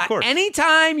 yeah, of course.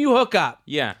 Anytime you hook up,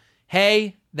 Yeah.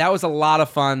 hey, that was a lot of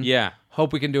fun. Yeah.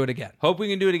 Hope we can do it again. Hope we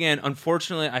can do it again.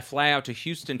 Unfortunately, I fly out to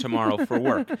Houston tomorrow for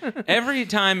work. Every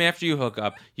time after you hook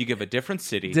up, you give a different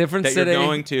city Different that city. you're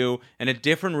going to and a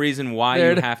different reason why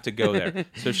There you it- have to go there.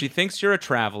 So she thinks you're a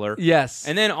traveler. Yes.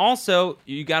 And then also,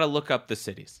 you got to look up the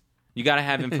cities. You got to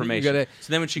have information. gotta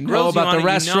So then when she know grills about you on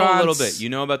the it, you know a little restaurants. bit. You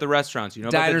know about the restaurants. You know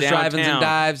Diners, about the downtown. drive-ins, and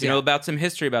dives, You know yeah. about some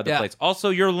history about the Yeah. place. Also,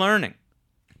 you're learning.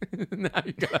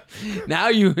 now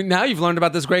you've learned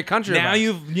about this great country. of Now ours.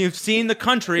 you've seen the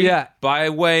country Yeah. by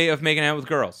way of making out with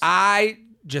girls. I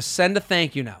just send a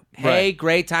thank you note. Hey, Right.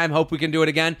 great time. Hope we can do it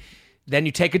again. Then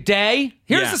you take a day.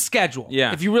 Here's Yeah. the schedule.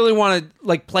 Yeah. If you really want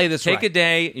to play this Take right. a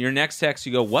day. Your next text,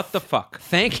 you go, what the fuck?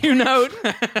 Thank you note.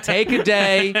 Take a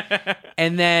day,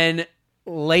 and then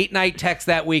late night text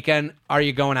that weekend. Are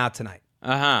you going out tonight?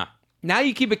 Uh-huh. Now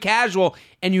you keep it casual,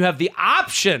 and you have the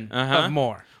option Uh-huh. of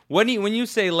more. When you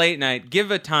say late night,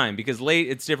 give a time because late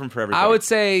it's different for everybody. I would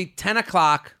say 10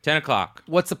 o'clock. 10 o'clock.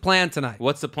 What's the plan tonight?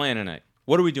 What's the plan tonight?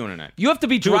 What are we doing tonight? You have to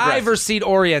be Too driver's aggressive. seat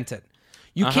oriented.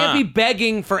 You can't Uh-huh. be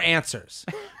begging for answers.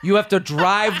 You have to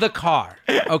drive the car.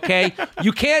 Okay?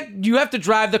 You have to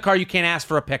drive the car. You can't ask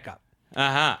for a pickup.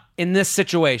 in this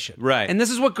situation. Right. And this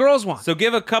is what girls want. So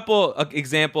give a couple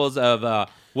examples of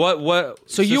what.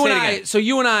 So you say and it I, again. So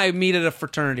you and I meet at a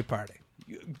fraternity party.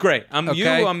 great. I'm you.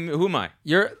 Okay. Who am I?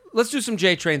 Let's do some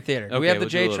J Train Theater. Do we Okay, have the we'll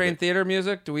do a J little Train bit. Theater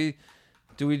music? Do we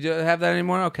have that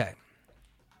anymore? Okay.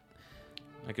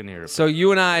 I can hear it. So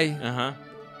you and I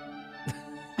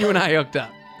hooked up.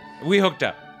 We hooked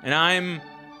up, and I'm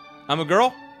a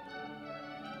girl.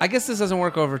 I guess this doesn't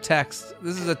work over text.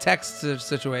 This is a text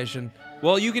situation.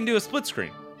 Well, you can do a split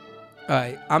screen. All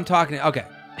right, I'm talking. Okay,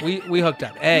 we hooked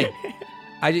up. Hey,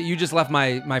 you just left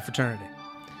my fraternity.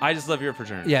 I just love your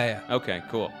fraternity. Yeah. Okay,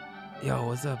 cool. Yo,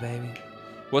 what's up, baby?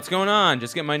 What's going on?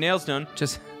 Just get my nails done.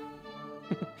 Just,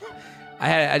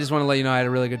 I just want to let you know I had a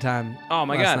really good time. Oh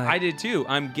my last god, night. I did too.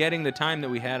 I'm getting the time that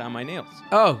we had on my nails.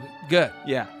 Oh, good.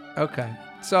 Yeah, Okay.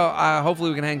 So hopefully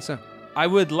we can hang soon. I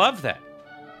would love that.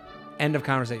 End of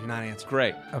conversation. Not answer.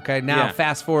 Great. Okay. Now Yeah.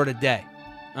 fast forward a day.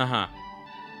 Uh-huh.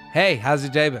 Hey, how's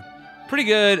your day been? Pretty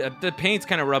good. The paint's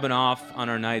kind of rubbing off on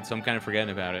our night, so I'm kind of forgetting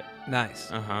about it.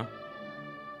 Nice. Uh-huh.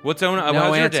 How's your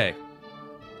answer. day?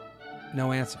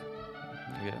 No answer.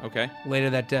 Yeah, okay.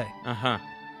 Later that day. Uh-huh.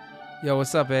 Yo,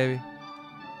 what's up, baby?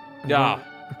 Yeah.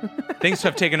 Things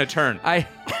have taken a turn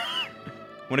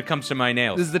when it comes to my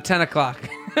nails. This is the 10 o'clock.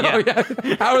 Yeah. Oh,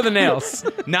 yeah. How are the nails?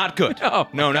 Not good. No.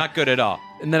 No, not good at all.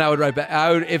 And then I would write back.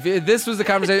 If this was the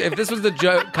conversation, if this was the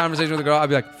conversation with a girl, I'd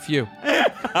be like, phew.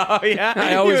 Oh, yeah?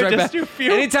 I always You would write just back. do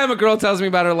phew? Anytime a girl tells me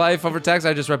about her life over text,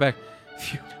 I just write back,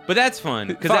 phew. But that's fun,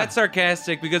 because Fun. that's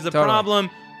sarcastic, because the Totally. problem...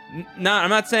 I'm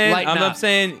not saying... Lighten I'm up.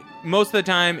 saying most of the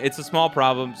time, it's a small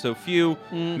problem, so few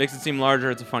makes it seem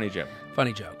larger. It's a funny joke.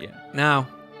 Funny joke. Yeah. Now,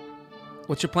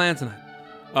 what's your plan tonight?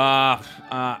 I'll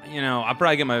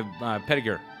probably get my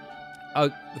pedicure. Oh,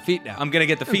 the feet now. I'm gonna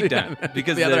get the feet done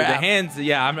because The the, other half. hands.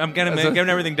 Yeah, I'm getting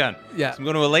everything done. Yeah. So I'm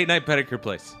going to a late night pedicure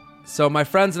place. So my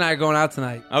friends and I are going out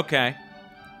tonight. Okay.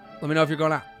 Let me know if you're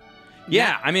going out.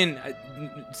 Yeah, I mean,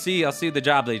 I'll see the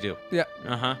job they do. Yeah.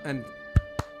 And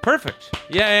perfect.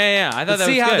 Yeah. I thought that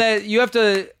see was how good. that you have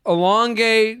to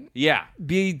elongate, Yeah.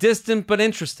 be distant but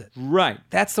interested. Right.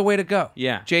 That's the way to go.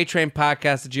 Yeah.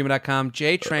 JTrainPodcast@gmail.com.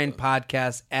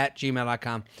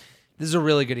 JTrainPodcast@gmail.com. This is a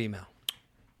really good email.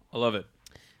 I love it.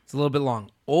 It's a little bit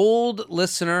long. Old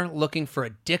listener looking for a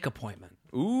dick appointment.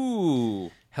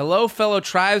 Ooh. Hello, fellow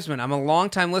tribesmen. I'm a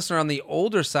longtime listener on the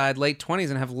older side, late 20s,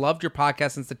 and have loved your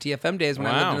podcast since the TFM days when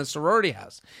I lived Wow. in a sorority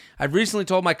house. I've recently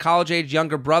told my college-age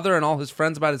younger brother and all his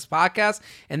friends about his podcast,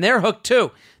 and they're hooked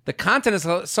too. The content is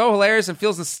so hilarious and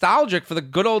feels nostalgic for the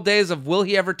good old days of will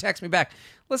he ever text me back.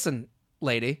 Listen,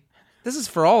 lady, this is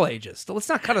for all ages. Let's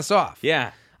not cut us off.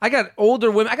 Yeah. I got older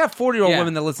women. I got 40-year-old Yeah.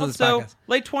 women that listen to this Also, podcast.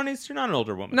 late 20s, you're not an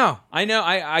older woman. No. I know.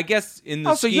 I guess in the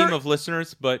Also, scheme you're- of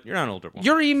listeners, but you're not an older woman.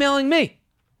 You're emailing me.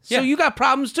 So Yeah. you got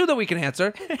problems too that we can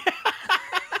answer.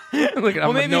 Look,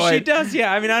 well, maybe she does.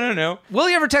 Yeah. I mean, I don't know. Will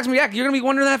you ever text me back? You're going to be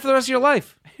wondering that for the rest of your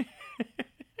life.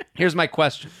 Here's my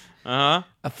question. Uh-huh.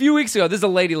 A few weeks ago, this is a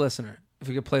lady listener, if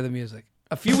we could play the music.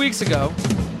 A few weeks ago,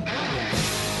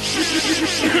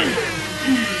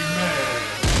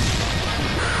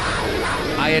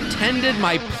 I attended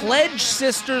my pledge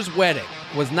sister's wedding.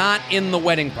 Was not in the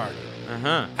wedding party.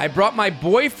 Uh-huh. I brought my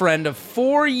boyfriend of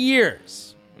 4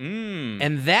 years.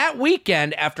 And that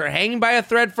weekend, after hanging by a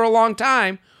thread for a long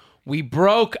time, we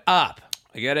broke up.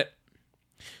 I get it.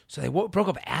 So they broke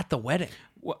up at the wedding.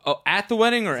 At the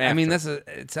wedding or after? I mean,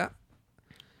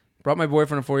 brought my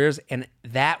boyfriend of 4 years, and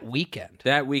that weekend.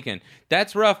 That weekend.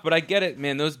 That's rough, but I get it,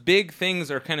 man. Those big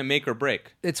things are kind of make or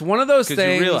break. It's one of those 'Cause you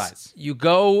things. realize.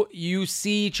 You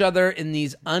see each other in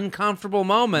these uncomfortable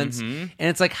moments, and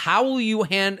it's like, how will you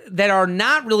that are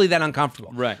not really that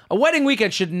uncomfortable? Right. A wedding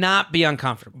weekend should not be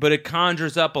uncomfortable. But it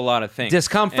conjures up a lot of things.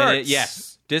 Discomforts.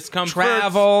 Yes. Discomfort.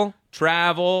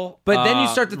 Travel. But then you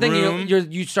start to think, room.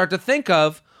 you start to think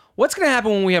of, what's going to happen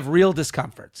when we have real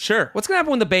discomforts? Sure. What's going to happen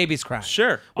when the baby's crying?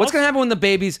 Sure. What's going to happen when the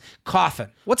baby's coughing?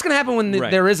 What's going to happen when Right.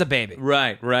 there is a baby?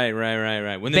 Right.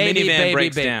 When the minivan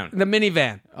breaks down. The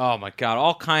minivan. Oh, my God.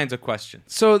 All kinds of questions.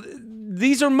 So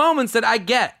these are moments that I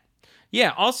get.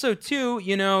 Yeah. Also, too,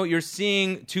 you're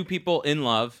seeing two people in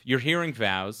love. You're hearing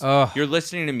vows. Ugh. You're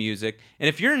listening to music. And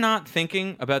if you're not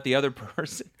thinking about the other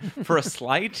person for a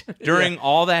slight during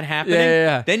all that happening,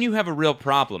 Yeah. then you have a real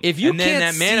problem. If you and can't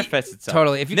then that manifests itself.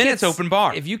 Totally. If you then can't it's open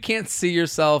bar. If you can't see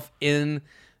yourself in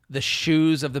the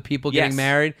shoes of the people getting Yes.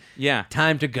 married. Yeah.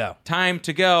 Time to go. Time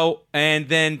to go, and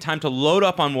then time to load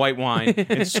up on white wine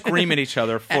and scream at each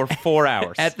other for 4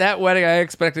 hours. At that wedding, I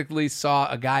unexpectedly saw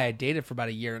a guy I dated for about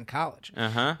a year in college.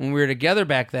 Uh-huh. When we were together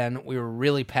back then, we were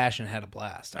really passionate, had a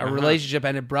blast. Our relationship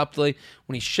ended abruptly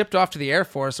when he shipped off to the Air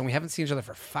Force, and we haven't seen each other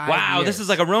for 5 Wow, years. this is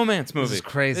like a romance movie. This is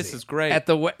crazy. This is great. At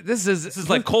the this This is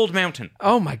like Cold Mountain.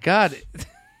 oh my god.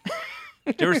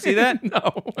 Did you ever see that?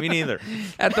 No. Me neither.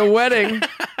 At the wedding,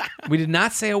 we did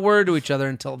not say a word to each other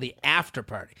until the after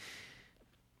party.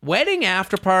 Wedding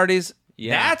after parties,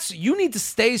 Yeah. you need to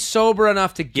stay sober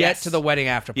enough to get Yes. to the wedding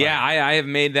after party. Yeah, I have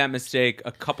made that mistake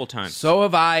a couple times. So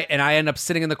have I, and I end up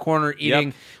sitting in the corner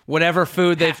eating whatever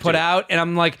food they've put to. out, and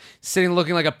I'm like sitting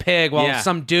looking like a pig while Yeah.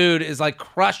 some dude is like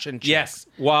crushing chicks. Yes.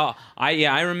 Well,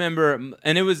 I remember,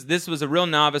 and this was a real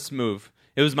novice move.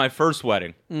 It was my first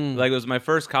wedding. Like, it was my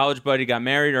first college buddy, got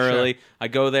married early. I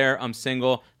go there, I'm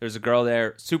single. There's a girl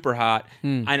there, super hot.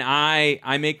 And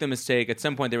I make the mistake. At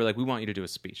some point, they were like, we want you to do a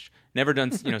speech. Never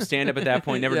done, stand up at that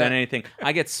point, never done anything.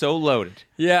 I get so loaded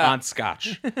on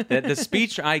scotch that the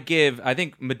speech I give, I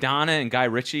think Madonna and Guy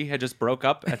Ritchie had just broke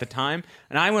up at the time.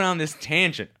 And I went on this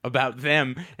tangent about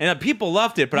them. And people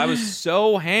loved it, but I was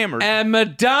so hammered. And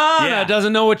Madonna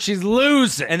doesn't know what she's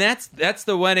losing. And that's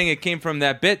the wedding. It came from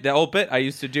that old bit I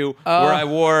used to do, where I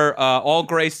wore all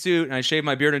gray suit and I shaved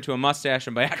my beard into a mustache,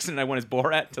 and by accident I went as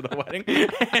Borat to the wedding,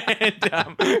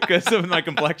 because of my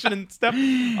complexion and stuff.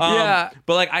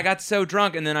 But like, I got so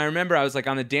drunk, and then I remember I was like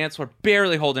on the dance floor,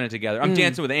 barely holding it together. I'm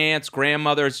dancing with aunts,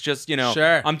 grandmothers, just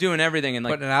Sure. I'm doing everything and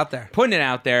like Putting it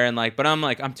out there. and like, but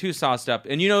I'm too sauced up,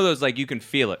 and those, like, you can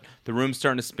feel it. The room's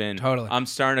starting to spin. Totally. I'm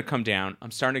starting to come down.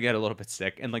 I'm starting to get a little bit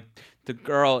sick, and like the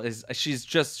girl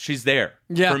she's there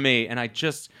for me, and I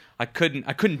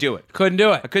couldn't do it. Couldn't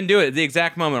do it. I couldn't do it at the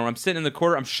exact moment where I'm sitting in the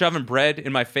corner, I'm shoving bread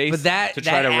in my face. But that to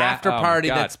try to after party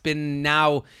oh my God. that's been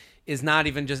now is not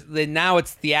even just now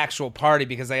it's the actual party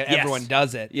because everyone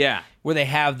does it. Yeah. Where they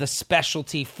have the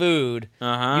specialty food.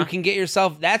 Uh-huh. You can get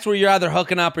yourself. That's where you're either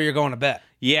hooking up or you're going to bed.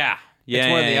 Yeah. Yeah.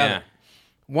 It's one or the yeah. other.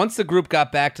 Once the group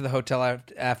got back to the hotel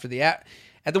after the at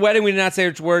the wedding, we did not say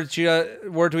a word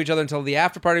to each other until the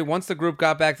after party. Once the group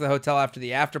got back to the hotel after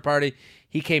the after party,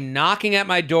 he came knocking at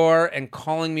my door and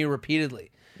calling me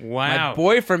repeatedly. Wow. My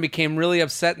boyfriend became really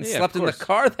upset and slept in the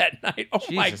car that night. Oh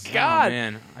my Jesus, God. oh,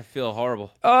 man, I feel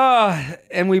horrible.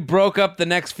 And we broke up the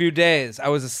next few days. I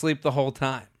was asleep the whole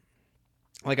time.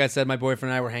 Like I said, my boyfriend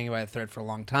and I were hanging by a thread for a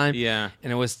long time. Yeah.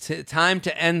 And it was time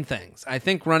to end things. I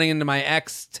think running into my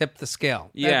ex tipped the scale.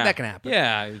 That can happen.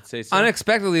 Yeah, I would say so.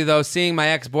 Unexpectedly, though, seeing my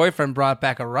ex-boyfriend brought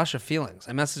back a rush of feelings.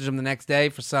 I messaged him the next day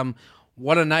for some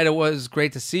 "what a night it was,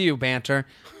 great to see you" banter.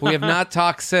 We have not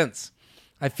talked since.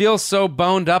 I feel so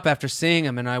boned up after seeing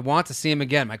him, and I want to see him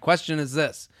again. My question is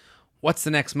this: what's the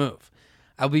next move?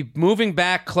 I'll be moving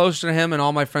back closer to him and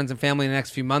all my friends and family in the next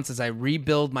few months as I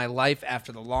rebuild my life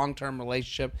after the long-term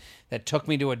relationship that took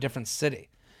me to a different city.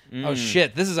 Oh,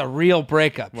 shit. This is a real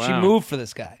breakup. Wow. She moved for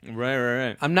this guy.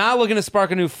 Right. I'm not looking to spark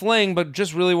a new fling, but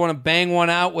just really want to bang one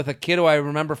out with a kid who I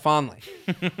remember fondly.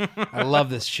 I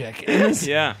love this chick.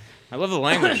 Yeah. I love the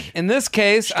language. In this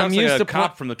case, I'm Sounds used like to a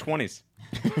cop from the 20s.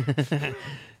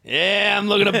 Yeah, I'm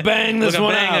looking to bang this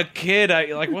one bang out. a kid.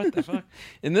 Like, what the fuck?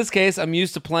 In this case, I'm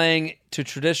used to playing to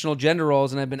traditional gender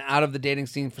roles, and I've been out of the dating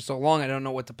scene for so long, I don't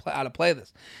know how to play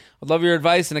this. I'd love your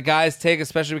advice and a guy's take,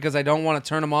 especially because I don't want to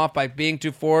turn him off by being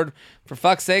too forward. For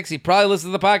fuck's sakes, he probably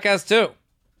listens to the podcast too.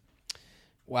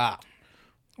 Wow.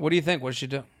 What do you think? What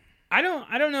should she do? I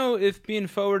don't know if being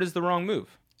forward is the wrong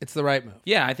move. It's the right move.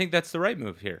 Yeah, I think that's the right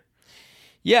move here.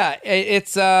 Yeah,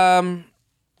 it's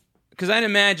Because I'd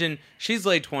imagine she's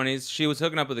late 20s. She was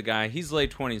hooking up with a guy. He's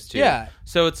late 20s too. Yeah.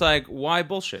 So it's like, why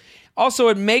bullshit? Also,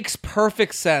 it makes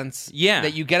perfect sense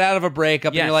that you get out of a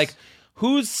breakup and you're like,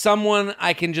 who's someone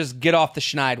I can just get off the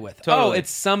schneid with? Totally. Oh, it's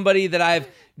somebody that I've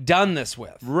done this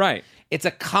with. Right. It's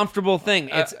a comfortable thing.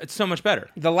 It's so much better.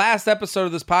 The last episode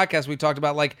of this podcast, we talked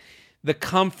about like the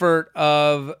comfort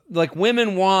of like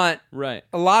women want. Right.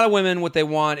 A lot of women, what they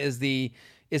want is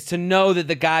to know that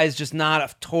the guy's just not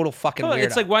a total fucking weirdo.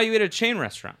 It's like why you eat at a chain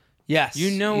restaurant. Yes.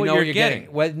 You know what you're getting.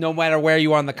 No matter where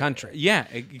you are in the country. Yeah.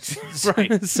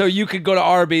 Right. So you could go to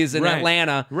Arby's in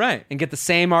Atlanta and get the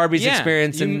same Arby's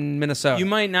experience in Minnesota. You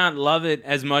might not love it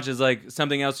as much as like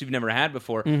something else you've never had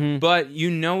before, but you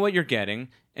know what you're getting,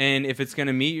 and if it's going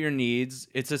to meet your needs,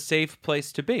 it's a safe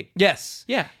place to be. Yes.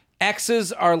 Yeah.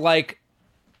 X's are like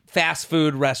fast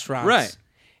food restaurants.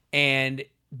 Right.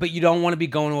 But you don't want to be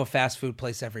going to a fast food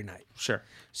place every night. Sure.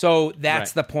 So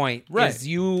that's the point. Right. Is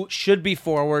you should be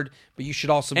forward, but you should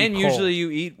also be And cold. usually you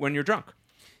eat when you're drunk.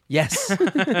 Yes.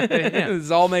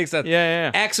 This all makes sense.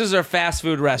 Yeah. X's are fast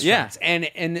food restaurants. And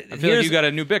I feel like you got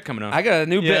a new bit coming on. I got a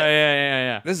new bit.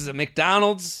 Yeah. This is a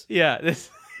McDonald's. Yeah.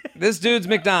 This dude's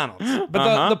McDonald's.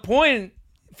 But the point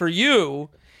for you,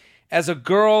 as a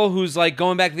girl who's like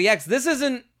going back to the ex, this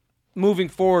isn't moving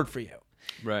forward for you.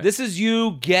 Right. This is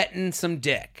you getting some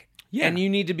dick. Yeah. And you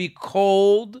need to be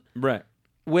cold Right.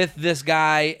 with this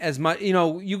guy as much.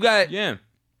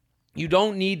 You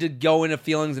don't need to go into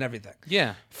feelings and everything.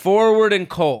 Yeah. Forward and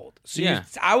cold. So Yeah.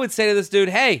 I would say to this dude,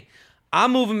 hey,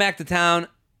 I'm moving back to town.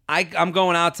 I'm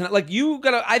going out tonight. Like,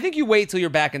 I think you wait till you're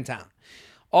back in town.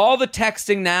 All the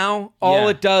texting now, all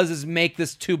it does is make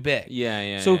this too big.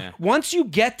 So once you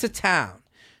get to town,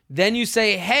 then you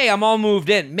say, hey, I'm all moved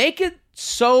in. Make it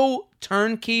so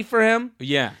turnkey for him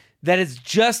Yeah. that it's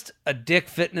just a dick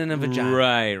fitting in a vagina.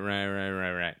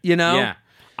 Right. You know? Yeah.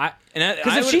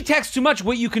 Because if she texts too much,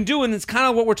 what you can do, and it's kind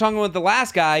of what we're talking about with the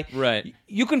last guy, Right.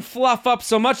 You can fluff up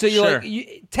so much that you're Sure.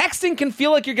 like, texting can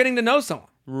feel like you're getting to know someone.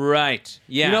 Right.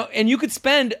 Yeah. You know, and you could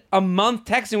spend a month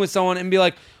texting with someone and be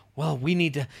like, well,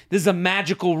 this is a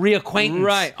magical reacquaintance.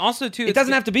 Right. Also, too, It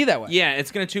doesn't have to be that way. Yeah, it's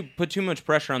going to put too much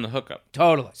pressure on the hookup.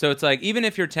 Totally. So it's like, even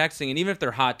if you're texting, and even if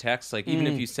they're hot texts, like even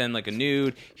if you send like a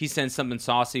nude, he sends something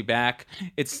saucy back,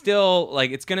 it's still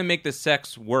like, it's going to make the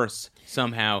sex worse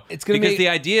somehow. It's gonna because make- the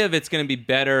idea of it's going to be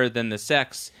better than the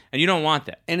sex, and you don't want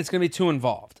that. And it's going to be too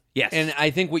involved. Yes. And I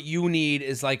think what you need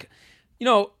is like,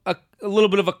 a little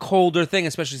bit of a colder thing,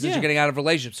 especially since you're getting out of a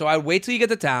relationship. So I would wait till you get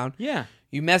to town. Yeah.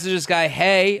 You message this guy,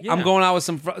 hey, Yeah. I'm going out with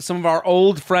some of our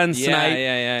old friends tonight.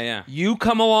 Yeah. You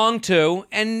come along too,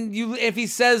 and if he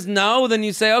says no, then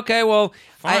you say, okay, well,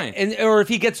 Fine. or if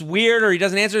he gets weird or he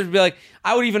doesn't answer, it'd be like,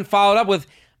 I would even follow it up with,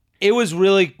 it was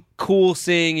really cool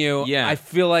seeing you. Yeah. I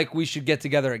feel like we should get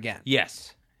together again.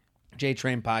 Yes.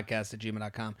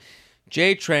 JTrainPodcast@gmail.com.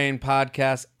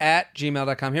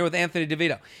 JTrainPodcast@gmail.com. Here with Anthony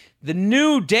DeVito. The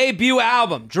new debut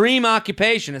album, Dream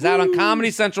Occupation, is out on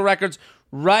Comedy Central Records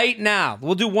right now.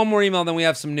 We'll do one more email, then we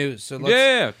have some news. So let's,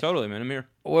 Yeah, totally, man. I'm here.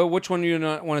 Well, which one do you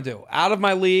want to do? Out of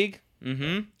My League,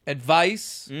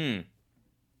 Advice, Are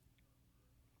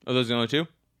those the only two?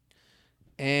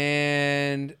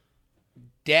 and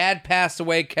Dad Passed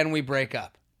Away, Can We Break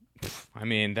Up? I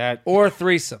mean, that... Or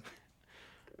Threesome.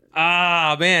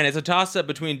 Ah, man, it's a toss-up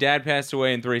between Dad Passed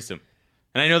Away and Threesome.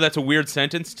 And I know that's a weird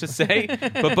sentence to say,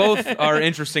 but both are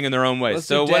interesting in their own ways. Let's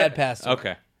so do Dad Passed Away.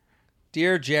 Okay.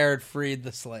 Dear Jared freed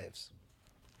the slaves.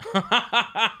 Have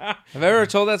I ever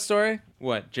told that story?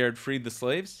 What, Jared freed the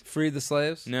slaves? Freed the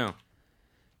slaves? No.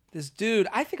 This dude,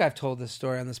 I think I've told this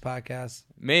story on this podcast.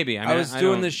 Maybe. I was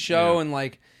doing this show and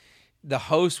like the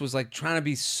host was like trying to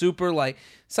be super like,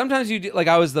 sometimes you do, like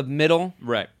I was the middle.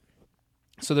 Right.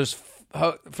 So there's,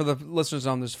 for the listeners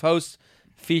at home, there's host,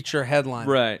 feature, headline.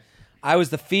 Right. I was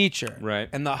the feature. Right.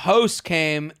 And the host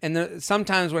came, and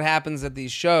sometimes what happens at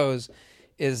these shows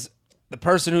is the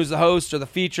person who's the host or the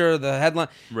feature, the headline.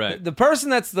 Right. The person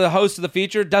that's the host of the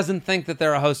feature doesn't think that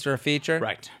they're a host or a feature.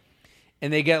 Right.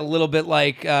 And they get a little bit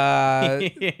like, Yeah.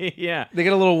 they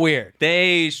get a little weird.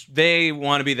 They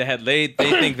want to be the head. They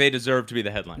think they deserve to be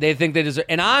the headline. They think they deserve,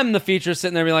 and I'm the feature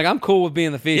sitting there being like, I'm cool with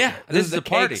being the feature. Yeah. This is a the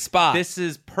party cake spot. This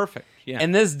is perfect. Yeah.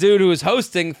 And this dude who was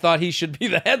hosting thought he should be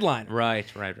the headliner. Right.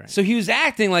 So he was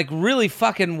acting like really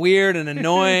fucking weird and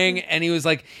annoying, and he was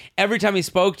like, every time he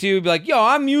spoke to you, he'd be like, yo,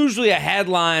 I'm usually a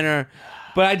headliner,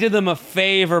 but I did them a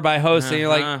favor by hosting. You're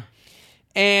like,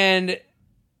 and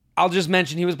I'll just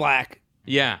mention he was black.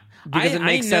 Yeah. Because it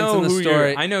makes sense know in the who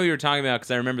story. I know who you're talking about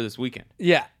because I remember this weekend.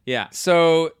 Yeah. Yeah.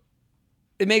 So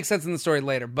it makes sense in the story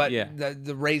later, but Yeah.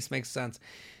 the race makes sense.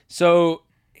 So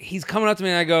he's coming up to me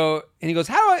and he goes,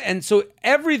 how do I, and so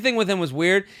everything with him was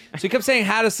weird. So he kept saying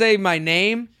how to say my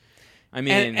name. I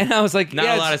mean, And I was like, not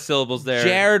yeah, a lot of syllables there.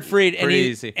 Jared Freed. Pretty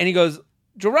easy. And he goes,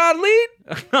 Gerard Lead?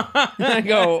 And I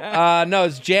go, no,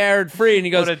 it's Jared Freed. And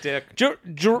he goes, What a dick.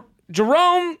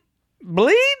 Jerome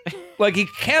Bleed? Like he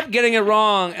kept getting it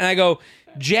wrong. And I go,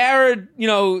 Jared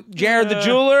the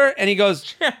jeweler. And he goes,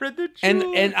 Jared the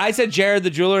jeweler. and I said Jared the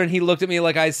jeweler. And he looked at me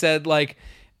like I said, like,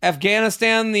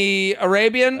 Afghanistan, the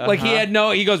Arabian. Like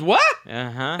he goes, what?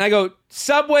 And I go,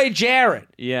 Subway Jared.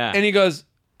 Yeah. And he goes,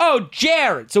 oh,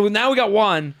 Jared. So now we got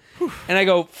one. And I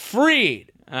go,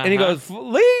 Freed. And he goes,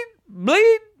 bleed,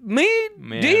 mead,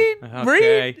 deed, Okay.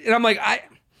 read. And I'm like, I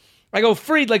go,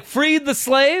 Freed, like freed the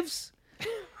slaves.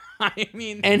 I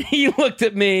mean, And he looked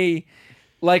at me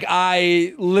like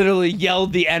I literally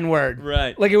yelled the N-word.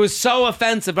 Right. Like it was so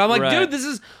offensive. But I'm like, Right.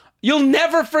 dude, you'll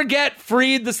never forget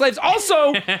freed the slaves.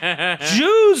 Also,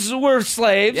 Jews were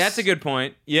slaves. that's a good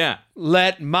point. Yeah.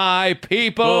 Let my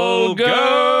people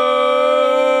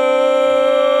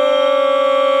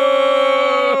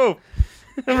Go.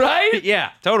 Right?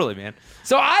 Yeah, totally, man.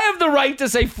 So I have the right to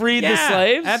say freed the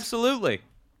slaves. Absolutely.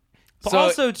 But So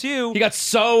also, too, He got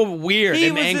so weird he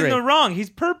and was angry. in the wrong. He's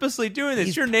purposely doing this.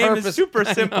 He's Your name is super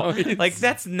I simple. know, Like,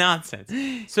 that's nonsense.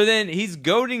 So then he's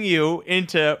goading you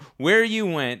into where you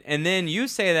went, and then you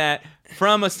say that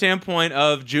from a standpoint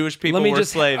of Jewish people were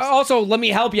slaves. Also, let me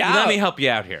help you out. Let me help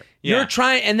you out here. Yeah. You're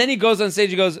trying, and then he goes on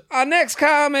stage. He goes, "Our next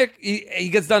comic." He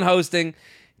gets done hosting.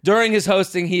 During his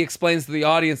hosting, he explains to the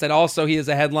audience that also he is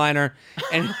a headliner,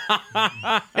 and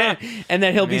and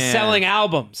that he'll be Man. selling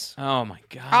albums. Oh, my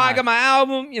God. I got my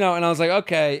album, and I was like,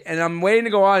 okay. And I'm waiting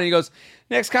to go on. And he goes,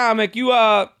 "Next comic,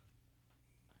 yo,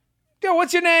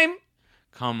 what's your name?"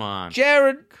 Come on.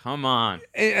 "Jared." Come on.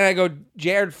 And I go,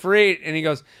 "Jared Freed." And he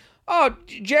goes, "Oh,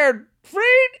 Jared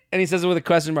Freed?" And he says it with a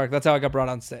question mark. That's how I got brought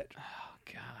on stage. Oh,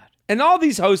 God. And all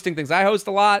these hosting things, I host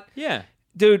a lot. Yeah.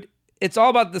 Dude, it's all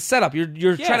about the setup. You're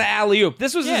trying to alley-oop.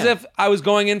 This was as if I was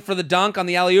going in for the dunk on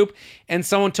the alley-oop and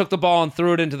someone took the ball and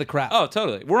threw it into the crowd. Oh,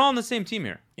 totally. We're all on the same team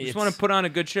here. We just It's- want to put on a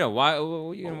good show.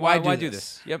 Why do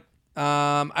this? Yep.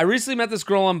 I recently met this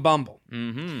girl on Bumble.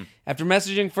 Mm-hmm. After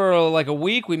messaging for like a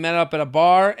week, we met up at a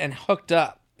bar and hooked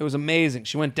up. It was amazing.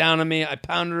 She went down on me. I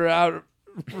pounded her out.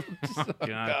 Oh,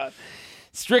 God.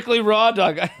 Strictly raw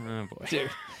dog. Oh, boy. Dude.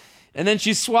 And then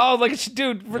she swallowed like a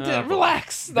dude.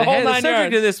 Relax. The whole 9 subject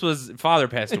yards. of this was father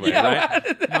passed away,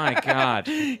 right? My God.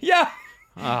 Yeah.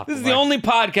 Oh, This is boy. the only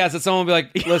podcast that someone will be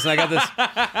like, "Listen,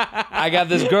 I got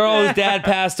this girl whose dad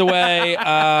passed away.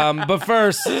 But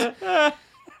first,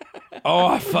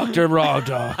 I fucked her raw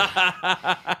dog,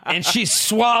 and she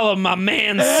swallowed my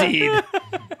man seed.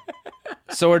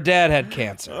 So her dad had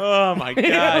cancer. Oh my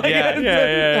God!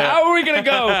 Yeah. How are we gonna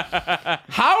go?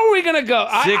 How are we gonna go?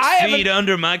 6 I feet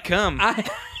under my cum.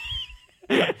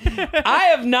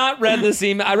 I have not read this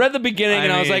email. I read the beginning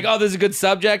and I was mean- like, "Oh, this is a good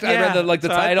subject." I read the that's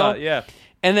what I title. thought, yeah.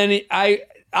 And then I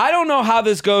don't know how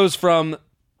this goes from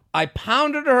I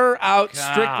pounded her out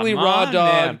strictly Come raw on,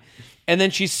 dog, man. and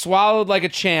then she swallowed like a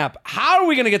champ. How are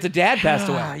we gonna get to dad passed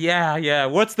away? Yeah.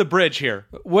 What's the bridge here?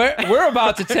 We're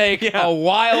about to take a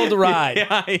wild ride.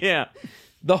 Yeah.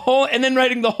 And then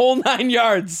writing the whole 9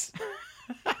 yards.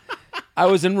 I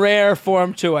was in rare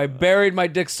form too. I buried my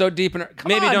dick so deep in her. Come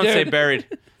Maybe on, don't say dude. buried.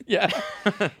 Yeah.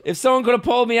 If someone could have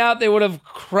pulled me out, they would have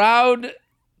crowd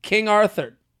King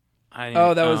Arthur.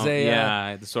 That was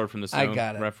the sword from the snow I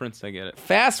got it. reference. I get it.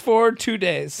 Fast forward 2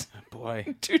 days.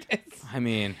 Boy, 2 days. I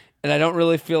mean, And I don't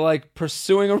really feel like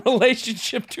pursuing a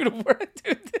relationship due to work.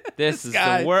 Dude, this is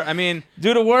guy. the worst. I mean,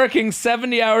 due to working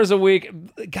 70 hours a week,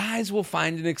 guys will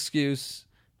find an excuse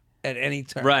at any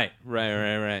turn. right.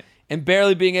 And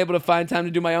barely being able to find time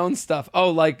to do my own stuff. Oh,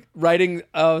 like writing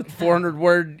a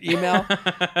 400-word email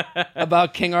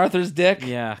about King Arthur's dick?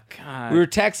 Yeah, God. We were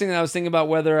texting and I was thinking about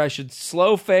whether I should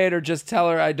slow fade or just tell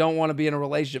her I don't want to be in a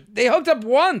relationship. They hooked up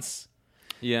once.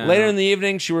 Yeah. Later in the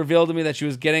evening, she revealed to me that she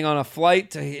was getting on a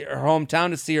flight to her hometown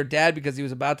to see her dad because he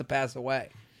was about to pass away.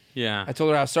 Yeah. I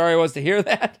told her how sorry I was to hear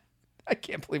that. I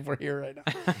can't believe we're here right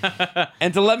now.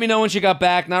 And to let me know when she got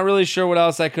back. Not really sure what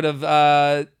else I could have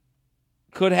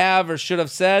or should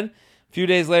have said. A few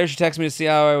days later, she texted me to see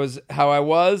how I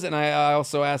was, and I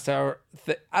also asked her.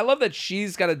 I love that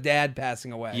she's got a dad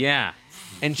passing away. Yeah.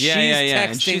 And she's yeah.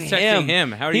 And texting she's texting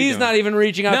him. How are you He's doing? not even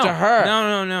reaching out to her.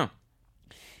 No.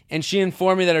 And she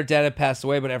informed me that her dad had passed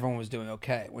away, but everyone was doing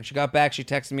okay. When she got back, she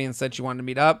texted me and said she wanted to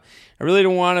meet up. I really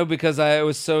didn't want to because it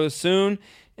was so soon,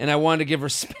 and I wanted to give her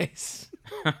space.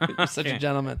 You're such a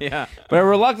gentleman. Yeah. But I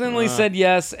reluctantly said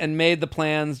yes and made the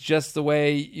plans just the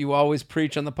way you always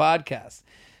preach on the podcast.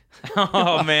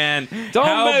 Oh, man.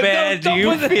 Don't bad do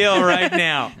you feel right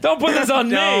now? Don't put this on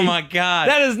me. Oh, my God.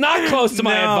 That is not close to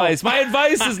my No. advice. My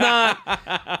advice is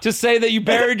not to say that you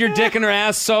buried your dick in her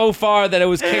ass so far that it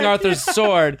was King Arthur's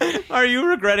sword. Are you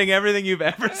regretting everything you've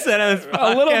ever said on this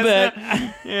podcast? A little bit.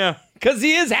 Yeah. Because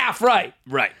he is half right.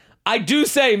 Right. I do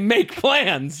say make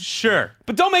plans. Sure.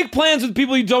 But don't make plans with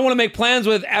people you don't want to make plans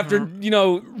with after,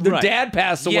 the Right. dad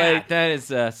passed away. Yeah, that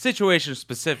is situation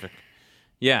specific.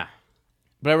 Yeah.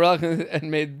 But I reluctantly and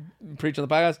made preach on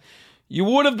the podcast. You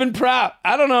would have been proud.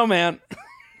 I don't know, man.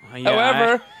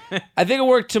 However, I think it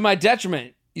worked to my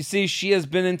detriment. You see, she has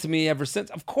been into me ever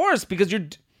since. Of course, because you're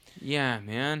yeah,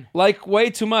 man. like way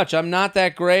too much. I'm not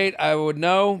that great. I would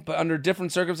know, but under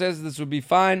different circumstances, this would be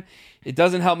fine. It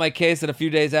doesn't help my case that a few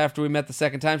days after we met the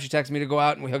second time, she texted me to go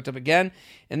out and we hooked up again.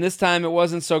 And this time, it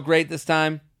wasn't so great. This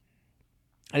time,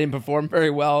 I didn't perform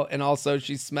very well. And also,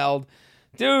 she smelled.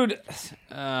 Dude,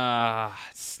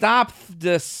 stop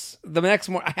this. The next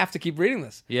morning, I have to keep reading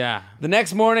this. Yeah. The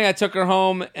next morning, I took her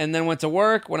home and then went to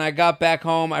work. When I got back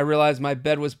home, I realized my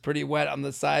bed was pretty wet on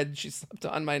the side she slept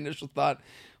on. My initial thought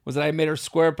was that I made her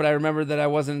squirt, but I remembered that I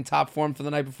wasn't in top form for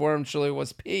the night before and surely it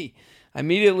was pee. I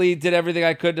immediately did everything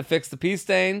I could to fix the pee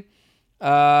stain.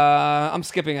 I'm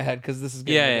skipping ahead because this is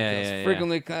getting ridiculous.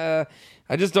 Frequently,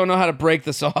 I just don't know how to break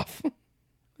this off.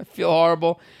 I feel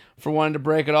horrible for wanting to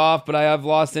break it off, but I have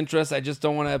lost interest. I just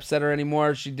don't want to upset her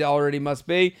anymore. She already must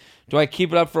be. Do I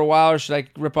keep it up for a while or should I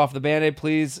rip off the Band-Aid?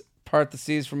 Please part the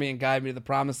seas for me and guide me to the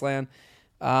promised land.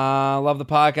 Love the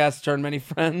podcast. Turn many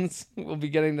friends. We will be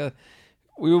getting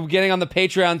on the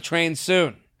Patreon train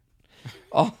soon.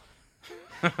 Oh,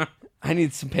 I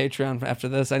need some Patreon after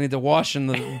this. I need to wash in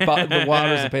the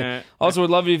waters of Patreon. Also,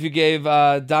 would love it if you gave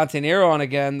Dante Nero on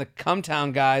again. The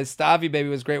Cumtown guys. Stavy Baby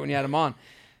was great when you had him on.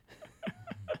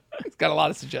 It's got a lot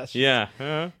of suggestions.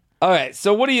 Yeah. All right.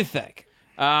 So what do you think?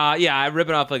 I rip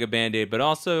it off like a Band-Aid, but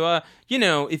also,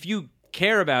 if you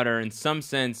care about her in some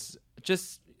sense,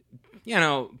 just,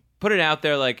 put it out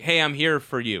there like, hey, I'm here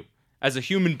for you as a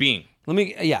human being. Let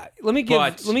me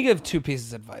give two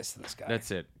pieces of advice to this guy.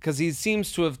 That's it. Because he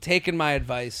seems to have taken my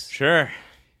advice Sure.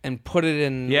 and put it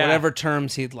in whatever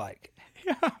terms he'd like.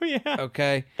 Yeah.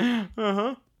 Okay?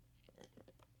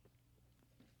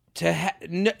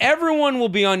 Everyone will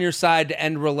be on your side to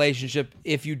end a relationship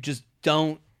if you just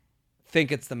don't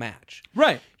think it's the match.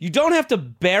 Right. You don't have to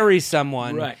bury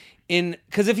someone. Right.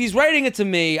 Because if he's writing it to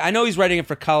me, I know he's writing it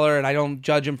for color, and I don't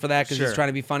judge him for that because Sure. he's trying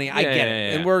to be funny. I get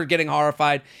it. And we're getting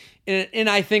horrified in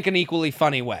I think, an equally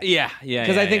funny way. Yeah.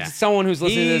 Because I think someone who's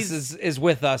listening to this is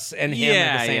with us and him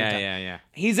at the same time. Yeah.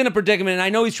 He's in a predicament, and I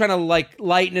know he's trying to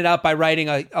lighten it up by writing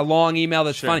a long email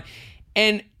that's funny.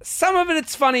 And some of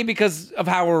it's funny because of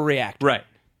how we're reacting. Right.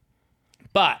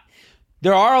 But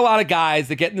there are a lot of guys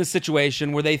that get in this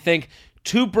situation where they think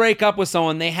to break up with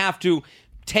someone, they have to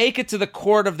take it to the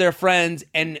court of their friends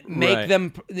and make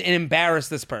them and embarrass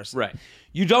this person. Right.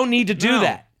 You don't need to do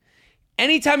that.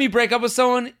 Anytime you break up with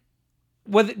someone,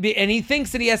 and he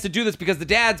thinks that he has to do this because the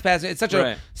dad's passing. It's such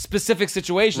a specific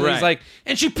situation. Right. He's like,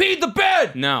 and she peed the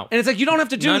bed. No. And it's like, you don't have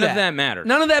to do that. None of that matters.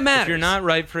 None of that matters. If you're not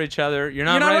right for each other, you're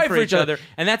not right for each other.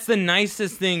 And that's the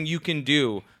nicest thing you can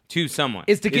do to someone.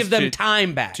 Is to give them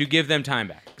time back. To give them time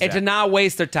back. Exactly. And to not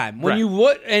waste their time. When you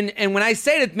would, and when I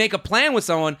say to make a plan with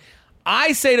someone,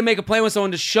 I say to make a plan with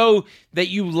someone to show that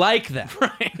you like them.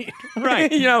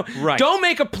 Right. Don't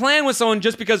make a plan with someone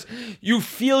just because you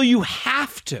feel you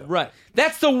have to. Right.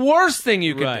 That's the worst thing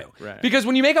you can do. Right. Because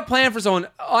when you make a plan for someone,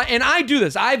 and I do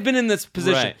this, I've been in this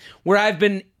position where I've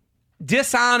been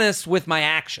dishonest with my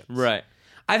actions. Right.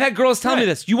 I've had girls tell me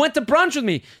this. You went to brunch with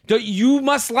me. You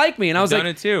must like me. And I was done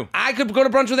it too. I could go to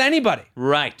brunch with anybody.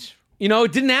 Right.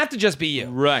 It didn't have to just be you.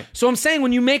 Right. So I'm saying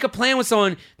when you make a plan with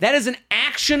someone, that is an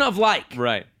action of like.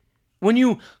 Right.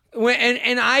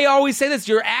 And I always say this,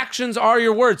 your actions are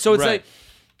your words. So it's like,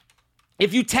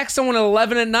 if you text someone at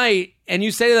 11 at night and you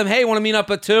say to them, hey, want to meet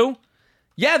up at 2?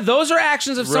 Yeah, those are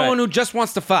actions of someone who just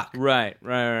wants to fuck. Right.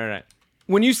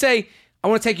 When you say, I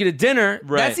want to take you to dinner,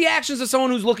 that's the actions of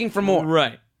someone who's looking for more.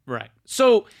 Right.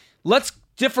 So let's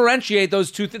differentiate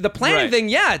those two things. The planning thing,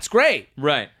 it's great.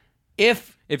 Right.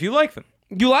 If you like them.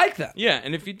 You like them. Yeah,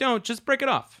 and if you don't, just break it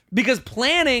off. Because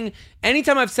planning,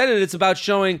 anytime I've said it, it's about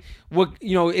showing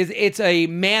it's a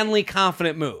manly,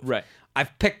 confident move. Right.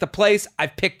 I've picked the place.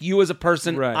 I've picked you as a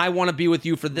person. Right. I want to be with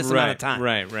you for this amount of time.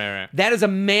 Right. That is a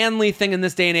manly thing in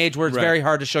this day and age where it's very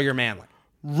hard to show you're manly.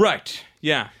 Right.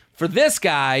 Yeah. For this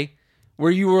guy,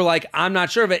 where you were like, I'm not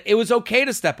sure of it, it was okay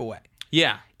to step away.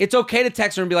 Yeah. It's okay to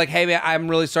text her and be like, hey, man, I'm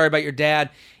really sorry about your dad.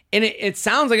 And it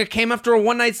sounds like it came after a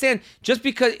one-night stand. Just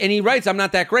because, and he writes, I'm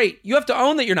not that great. You have to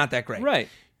own that you're not that great. Right.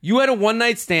 You had a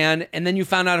one-night stand, and then you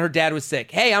found out her dad was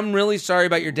sick. Hey, I'm really sorry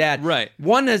about your dad. Right.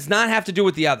 One does not have to do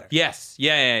with the other. Yes.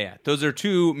 Yeah. Those are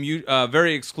two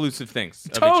very exclusive things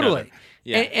of Totally. each other.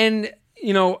 Yeah. And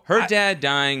her dad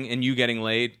dying and you getting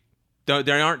laid,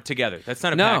 they aren't together. That's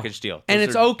not a package deal. Those and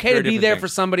it's okay to be there things. for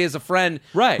somebody as a friend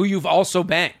who you've also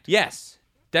banged. Yes.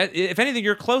 That, if anything,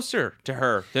 you're closer to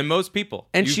her than most people.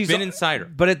 And You've been inside her.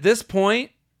 But at this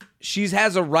point, she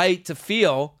has a right to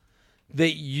feel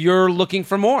that you're looking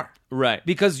for more. Right.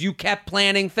 Because you kept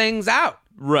planning things out.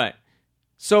 Right.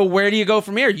 So where do you go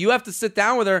from here? You have to sit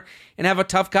down with her and have a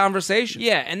tough conversation.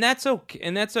 Yeah, and that's okay.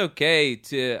 And that's okay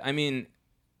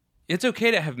it's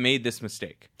okay to have made this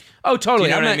mistake. Oh, totally.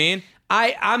 Do you know what I mean?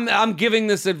 I'm giving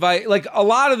this advice. Like, a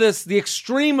lot of this, the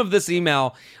extreme of this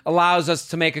email allows us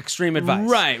to make extreme advice.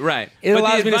 Right. It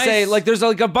allows me to say, like, there's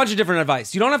like a bunch of different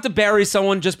advice. You don't have to bury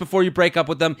someone just before you break up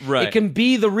with them. Right. It can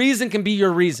be, the reason can be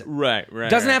your reason. Right. It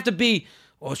doesn't have to be,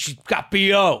 well, she's got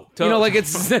BO. You know, like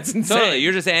that's insane. Totally.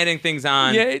 You're just adding things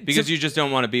on because you just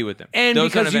don't want to be with them. And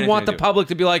Those because don't have you want the anything to do. public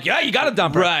to be like, yeah, you got to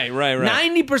dump her. Right.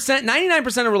 90%,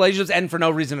 99% of relationships end for no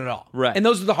reason at all. Right. And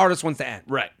those are the hardest ones to end.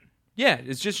 Right. Yeah,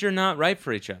 it's just you're not right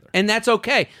for each other. And that's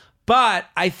okay. But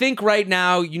I think right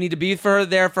now you need to be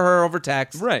there for her over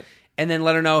text. Right. And then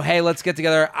let her know, hey, let's get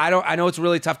together. I know it's a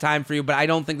really tough time for you, but I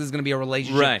don't think this is going to be a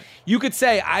relationship. Right. You could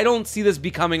say, I don't see this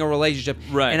becoming a relationship.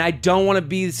 Right. And I don't want to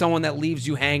be someone that leaves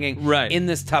you hanging in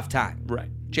this tough time. Right.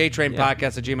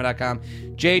 JTrainPodcast@gmail.com.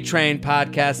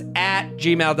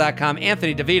 JTrainPodcast@gmail.com.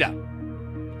 Anthony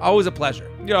DeVito. Always a pleasure.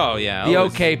 Oh, yeah. The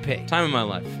always. OKP. Time of my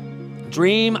life.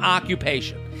 Dream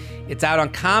Occupation. It's out on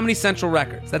Comedy Central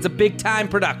Records. That's a big time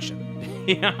production.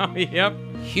 Yeah, yep.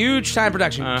 Huge time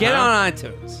production. Get on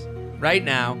iTunes right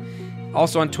now.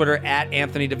 Also on Twitter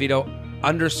 @Anthony DeVito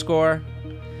 _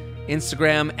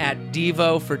 Instagram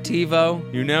 @Devo for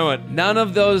TiVo. You know it. None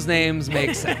of those names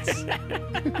make sense.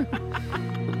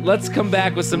 Let's come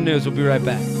back with some news. We'll be right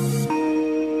back.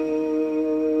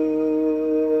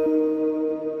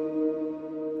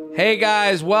 Hey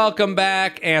guys, welcome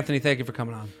back. Anthony, thank you for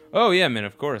coming on. Oh, yeah, man,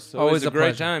 of course. Always a great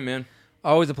pleasure. time, man.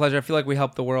 Always a pleasure. I feel like we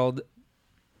help the world.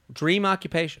 Dream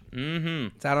Occupation.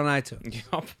 Mm-hmm. It's out on iTunes.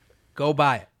 Yep. Go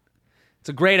buy it. It's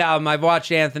a great album. I've watched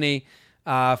Anthony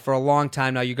for a long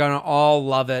time now. You're going to all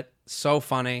love it. So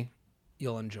funny.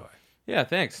 You'll enjoy. Yeah,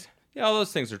 thanks. Yeah, all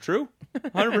those things are true.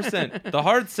 100%. The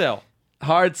hard sell.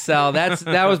 Hard sell.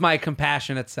 That was my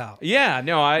compassionate sell. Yeah,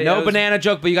 no, Banana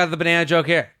joke, but you got the banana joke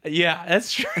here. Yeah,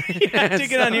 that's true. Yeah,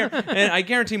 take it on here. And I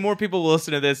guarantee more people will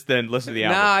listen to this than listen to the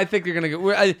album. Nah, I think you're going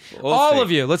to get... all of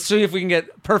you. Let's see if we can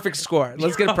get perfect score.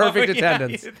 Let's get perfect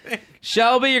attendance.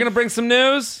 Shelby, you're going to bring some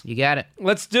news? You got it.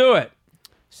 Let's do it.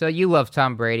 So you love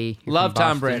Tom Brady. You're Love from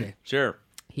Tom Boston. Brady. Sure.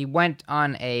 He went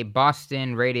on a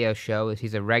Boston radio show.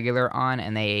 He's a regular on,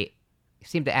 and they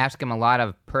seemed to ask him a lot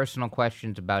of personal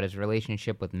questions about his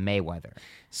relationship with Mayweather.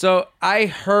 So I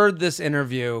heard this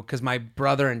interview because my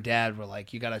brother and dad were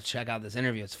like, you got to check out this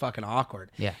interview. It's fucking awkward.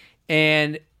 Yeah.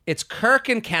 And it's Kirk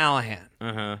and Callahan.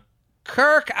 Uh-huh.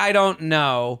 Kirk, I don't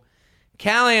know.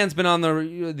 Callahan's been on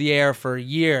the air for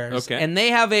years. Okay. And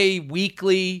they have a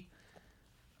weekly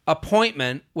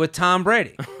appointment with Tom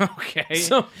Brady. Okay.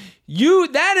 So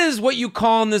that is what you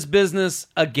call in this business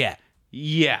a get.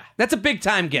 Yeah. That's a big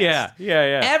time guess.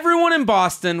 Yeah. Everyone in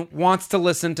Boston wants to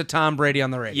listen to Tom Brady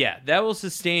on the radio. Yeah, that will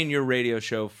sustain your radio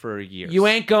show for years. You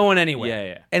ain't going anywhere.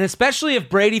 Yeah. And especially if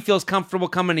Brady feels comfortable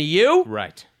coming to you,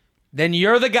 Right. then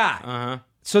you're the guy. Uh-huh.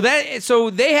 So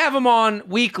they have him on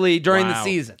weekly during the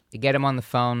season. You get him on the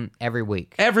phone every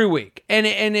week. Every week. And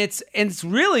it's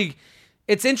really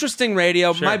it's interesting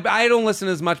radio. Sure. I don't listen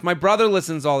as much. My brother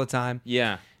listens all the time.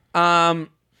 Yeah.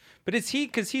 But it's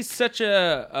because he's such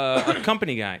a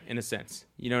company guy in a sense.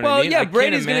 You know what I mean? Yeah, I can't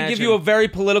Brady's going to give you a very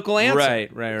political answer.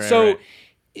 Right. So,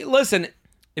 listen.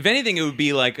 If anything, it would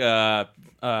be like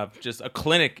just a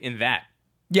clinic in that.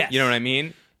 Yes. You know what I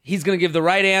mean? He's going to give the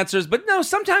right answers, but no,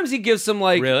 sometimes he gives some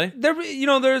like... Really?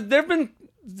 There've been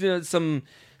some...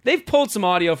 They've pulled some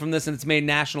audio from this and it's made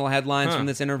national headlines from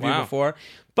this interview before.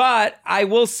 But I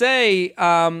will say,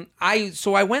 I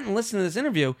went and listened to this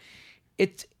interview.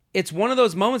 It's one of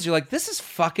those moments you're like, this is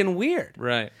fucking weird.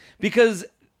 Right. Because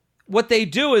what they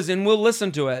do is, and we'll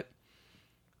listen to it,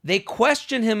 they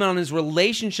question him on his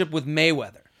relationship with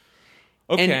Mayweather.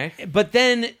 Okay. But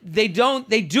then they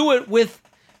do it with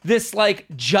this like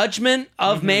judgment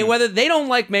of Mayweather. They don't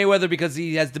like Mayweather because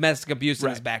he has domestic abuse in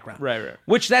his background. Right.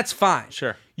 Which that's fine.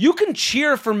 Sure. You can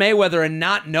cheer for Mayweather and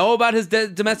not know about his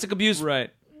domestic abuse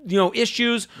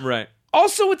issues. Right.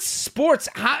 Also, it's sports.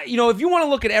 If you want to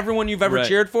look at everyone you've ever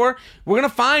cheered for, we're going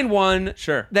to find one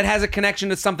that has a connection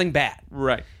to something bad.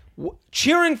 Right.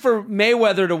 Cheering for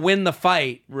Mayweather to win the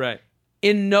fight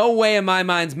in no way in my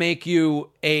mind make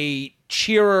you a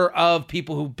cheerer of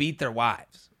people who beat their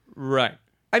wives. Right.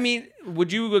 I mean,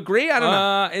 would you agree? I don't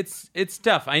know. It's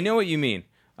tough. I know what you mean.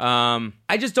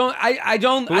 I just don't. I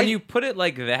don't. But when you put it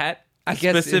like that, I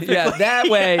guess specifically, that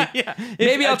way.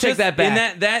 Maybe I'll take that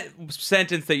back. In that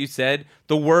sentence that you said,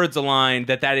 the words align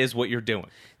that is what you're doing.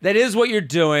 That is what you're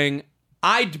doing.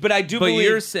 I do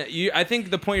believe. I think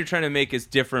the point you're trying to make is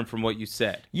different from what you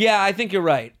said. Yeah, I think you're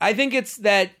right. I think it's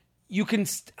that you can.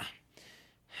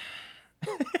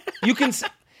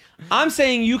 I'm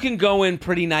saying you can go in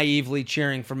pretty naively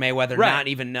cheering for Mayweather, not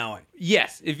even knowing.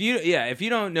 Yes, if you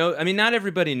don't know, I mean, not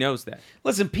everybody knows that.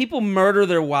 Listen, people murder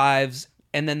their wives,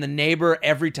 and then the neighbor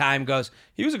every time goes,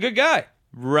 "He was a good guy."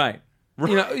 Right.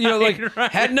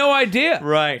 Had no idea.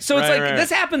 Right. So it's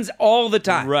this happens all the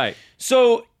time. Right.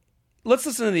 So let's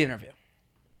listen to the interview.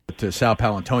 To Sal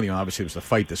Palantonio, obviously it was the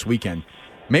fight this weekend.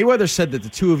 Mayweather said that the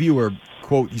two of you were,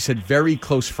 quote, he said, very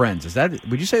close friends.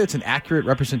 Would you say that's an accurate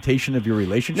representation of your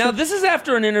relationship? Now, this is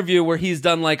after an interview where he's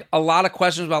done like a lot of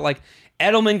questions about like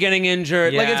Edelman getting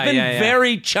injured. Like it's been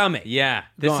very chummy. Yeah,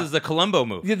 this is the Columbo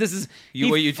move. Yeah, this is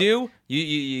what you do.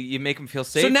 You make him feel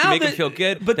safe. So now you make him feel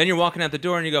good. But then you're walking out the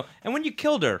door and you go, and when you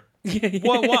killed her,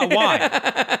 why?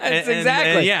 It's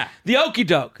exactly. Yeah, the okie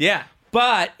doke. Yeah.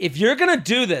 But if you're gonna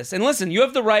do this, and listen, you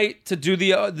have the right to do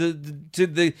the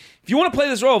if you want to play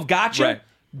this role of gotcha, Right.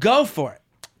 go for it.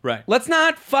 Right. Let's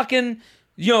not fucking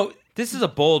This is a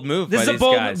bold move. This by is a these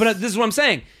bold, guys. but this is what I'm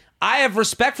saying. I have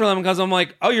respect for them because I'm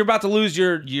like, oh, you're about to lose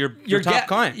your top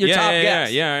client, your top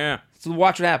guest. Yeah. So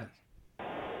watch what happens.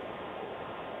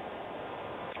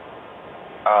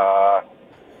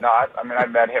 No, I mean I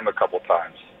met him a couple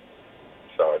times,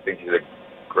 so I think he's a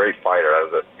great fighter.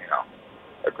 That was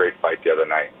a great fight the other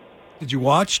night. Did you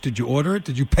watch? Did you order it?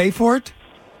 Did you pay for it?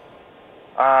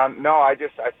 No, I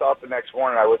saw it the next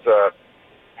morning. I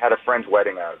had a friend's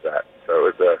wedding I was at, so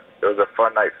it was a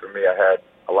fun night for me. I had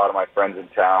a lot of my friends in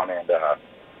town, and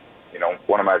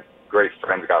one of my great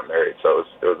friends got married, so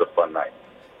it was a fun night.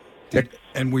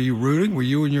 And were you rooting? Were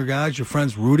you and your guys, your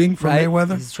friends, rooting for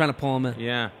Mayweather? He's trying to pull him in.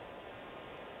 Yeah.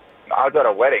 I was at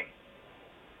a wedding.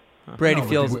 Brady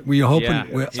feels it. Were you hoping? Yeah.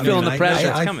 Well, He's feeling the pressure.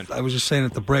 It's coming. I was just saying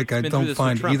at the break, I been through don't this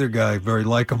find with Trump. either guy very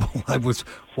likable. I was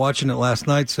watching it last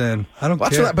night saying, I don't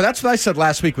care. But that's what I said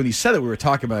last week when he said it. We were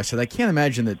talking about it. I said, I can't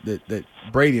imagine that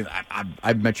Brady,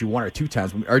 I've met you one or two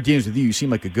times. Our games with you, you seem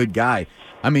like a good guy.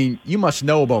 I mean, you must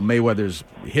know about Mayweather's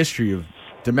history of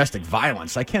domestic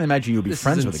violence. I can't imagine you'd be This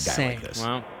friends is with a guy like insane. this.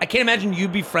 Wow. I can't imagine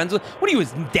you'd be friends with. What are you,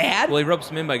 his dad? Well, he rubs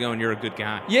him in by going, "You're a good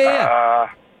guy." Yeah.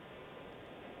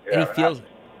 Yeah, And he feels it.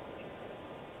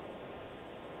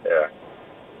 Yeah.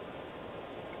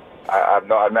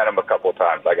 I've met him a couple of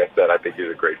times. Like I said, I think he's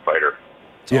a great fighter.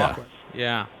 It's Yeah. awkward.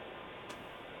 Yeah.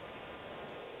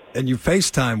 And you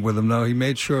FaceTime with him, though. He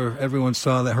made sure everyone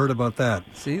saw that, heard about that.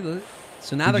 See, look.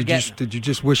 So now they're getting. Did you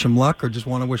just wish him luck or just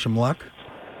want to wish him luck?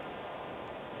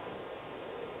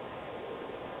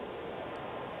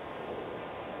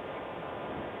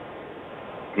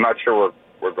 I'm not sure where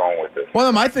we're going with this.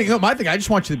 Well, my thing, I just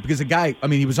want you to, because the guy, I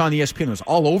mean, he was on ESPN, it was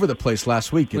all over the place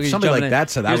last week. Look, If he's somebody jumping like in. that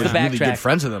said I Here's was the really backtrack. good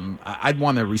friends with him, I'd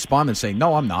want to respond and say,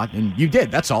 no, I'm not. And you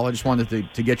did. That's all. I just wanted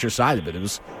to get your side of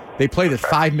it. They played it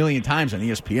 5 million times on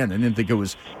ESPN. I didn't think it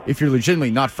was, if you're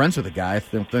legitimately not friends with a guy, I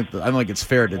don't think it's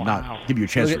fair to not give you a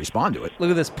chance Look to at- respond to it. Look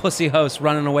at this pussy host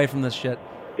running away from this shit.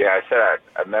 Yeah, I said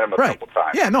I met him a Right. couple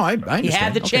times. Yeah, no, I understand. He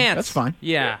had the Okay, chance. That's fine.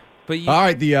 Yeah. But you, All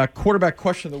right, the quarterback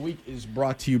question of the week is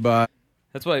brought to you by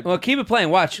that's why. Well, keep it playing.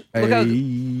 Watch. Look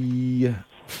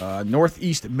how.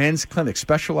 Northeast Men's Clinic,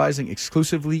 specializing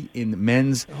exclusively in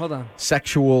men's Hold on.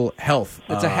 sexual health.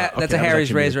 That's a that was Harry's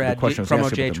actually Razor the ad. question I was Promo asking about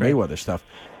the J-Trade. Mayweather stuff.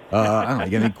 I don't know.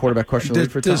 You got any quarterback question of the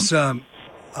week for Tom?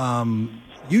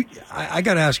 I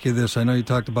got to ask you this. I know you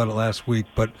talked about it last week,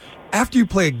 but after you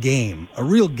play a game, a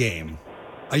real game,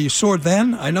 are you sore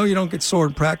then? I know you don't get sore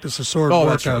in practice or sore in Oh, workouts.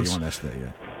 that's right. You want to ask that,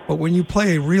 yeah. But when you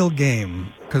play a real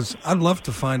game, because I'd love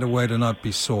to find a way to not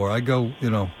be sore. I go,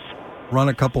 run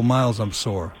a couple miles, I'm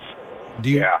sore. Do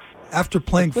you, Yeah. after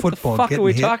playing What football, the fuck getting are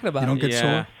we hit, talking about? you don't get Yeah.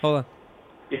 sore? Hold on.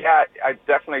 Yeah, I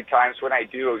definitely times when I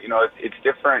do, it's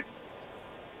different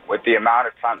with the amount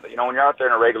of time. When you're out there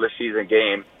in a regular season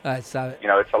game, All right, stop it.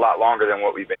 it's a lot longer than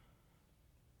what we've been.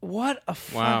 What a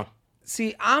fuck. Wow.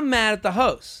 See, I'm mad at the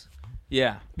hosts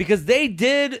Yeah. because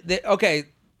okay,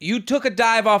 you took a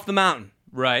dive off the mountain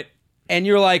Right. and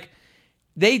you're like,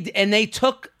 they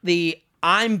took the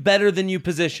I'm better than you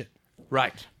position.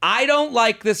 Right. I don't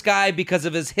like this guy because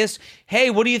of his history. Hey,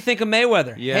 what do you think of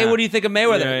Mayweather? Yeah. Hey, what do you think of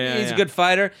Mayweather? Yeah, He's a yeah. good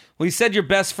fighter. Well, he said you're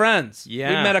best friends. Yeah.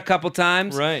 We met a couple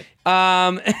times. Right.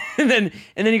 And then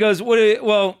he goes,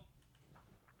 well,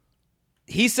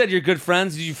 he said you're good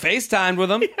friends. You FaceTimed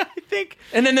with him. I think.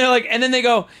 And then they're like, and then they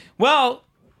go, well,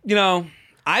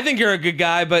 I think you're a good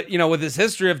guy, but with his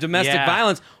history of domestic Yeah.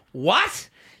 violence, what?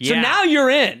 So Yeah. now you're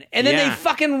in, and then they Yeah.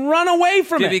 fucking run away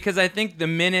from Dude, it. because I think the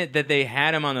minute that they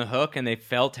had him on the hook and they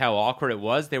felt how awkward it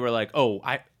was, they were like, "Oh,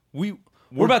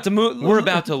 we're about to move. We're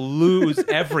about to lose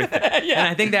everything." And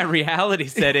I think that reality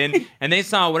set in, and they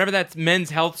saw whatever that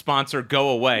men's health sponsor go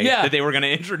away Yeah. that they were going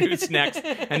to introduce next,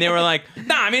 and they were like,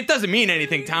 "Nah, I mean, it doesn't mean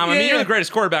anything, Tom. I mean, Yeah. you're the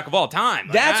greatest quarterback of all time."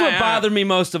 Like, That's what bothered me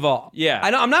most of all. Yeah.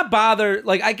 I'm not bothered.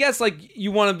 Like, I guess, like,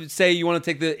 you want to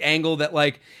take the angle that,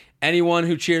 like, anyone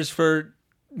who cheers for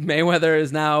Mayweather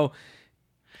is now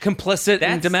complicit in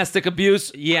That's- domestic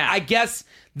abuse. Yeah. I guess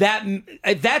that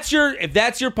if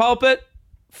that's your pulpit,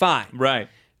 fine. Right.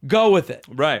 Go with it.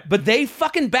 Right. But they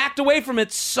fucking backed away from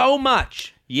it so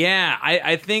much. Yeah,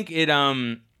 I think it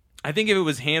I think if it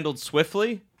was handled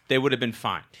swiftly, they would have been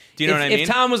fine. Do you know what I mean? If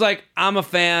Tom was like, I'm a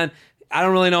fan, I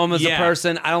don't really know him as a Yeah.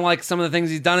 person. I don't like some of the things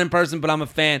he's done in person, but I'm a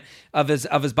fan of his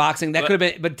boxing. That could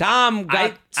have been. But Tom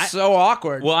got so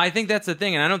awkward. Well, I think that's the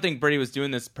thing, and I don't think Brady was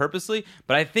doing this purposely,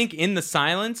 but I think in the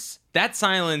silence, that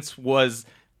silence was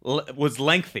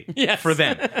lengthy for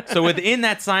them. So within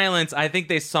that silence, I think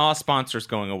they saw sponsors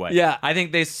going away. Yeah. I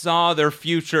think they saw their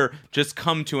future just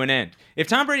come to an end. If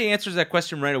Tom Brady answers that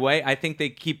question right away, I think they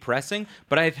keep pressing.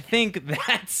 But I think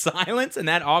that silence and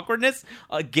that awkwardness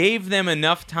gave them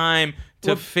enough time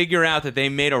to figure out that they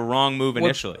made a wrong move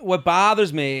initially. What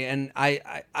bothers me, and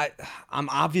I'm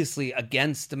obviously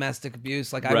against domestic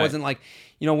abuse. Like I Right. wasn't like,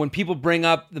 when people bring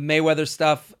up the Mayweather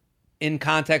stuff in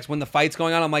context when the fight's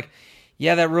going on, I'm like,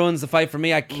 yeah, that ruins the fight for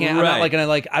me. I can't. I'm not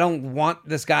Right. I don't want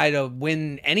this guy to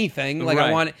win anything. Like I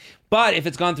Right. want. But if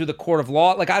it's gone through the court of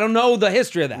law, like I don't know the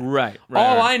history of that. Right.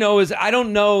 All I know is I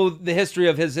don't know the history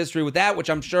of his history with that, which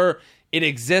I'm sure it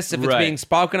exists if it's Right. being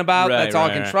spoken about. Right, That's all I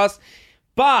right, can right. trust.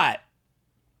 But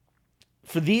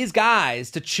for these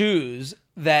guys to choose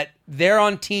that they're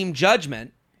on team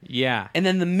judgment, Yeah. and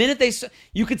then the minute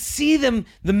you could see them,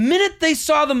 the minute they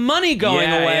saw the money going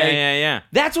away, Yeah.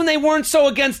 that's when they weren't so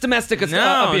against domestic abuse.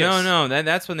 No.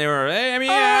 That's when they were. Hey, I mean,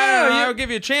 I'll give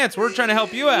you a chance. We're trying to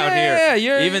help you out Yeah,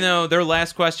 here. you're- Even though their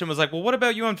last question was like, "Well, what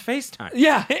about you on FaceTime?"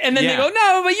 Yeah, and then they Yeah. go,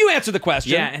 no, but you answer the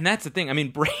question. Yeah, and that's the thing. I mean,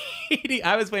 Brady.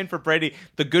 I was waiting for Brady,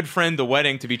 the good friend, the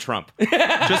wedding, to be Trump.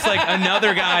 Just like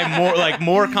another guy,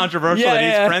 more controversial Yeah, that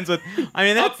he's yeah. friends with. I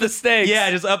mean, that's Up the stakes. Yeah,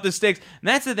 just up the stakes. And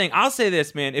that's the thing. I'll say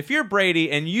this, man. If you're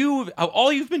Brady and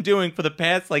all you've been doing for the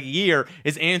past year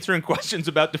is answering questions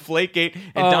about Deflategate and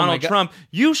Oh, my Donald God. Trump,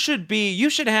 you should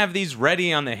have these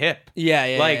ready on the hip.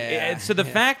 Yeah. So the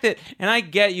fact that, and I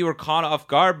get you were caught off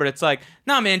guard, but it's like,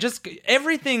 no, man, just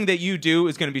everything that you do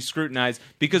is going to be scrutinized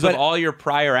because of all your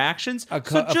prior actions.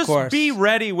 So of just course. be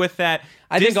ready with that.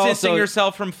 I think Distancing also-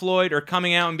 yourself from Floyd or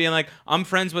coming out and being like, I'm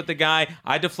friends with the guy.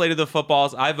 I deflated the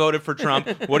footballs. I voted for Trump.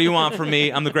 What do you want from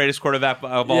me? I'm the greatest quarterback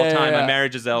of all Yeah, time. yeah. I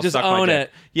married Giselle. Just Suck my own dick.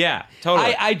 it. Yeah,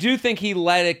 totally. I do think he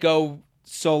let it go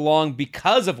so long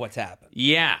because of what's happened.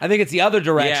 yeah. I think it's the other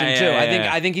direction Yeah, too. yeah.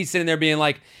 I think he's sitting there being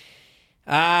like,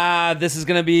 this is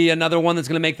going to be another one that's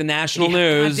going to make the national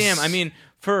news. Goddamn. I mean,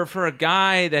 for a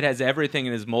guy that has everything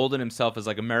and has molded himself as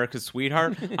America's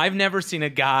sweetheart, I've never seen a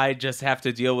guy just have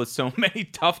to deal with so many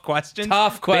tough questions.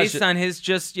 Based on his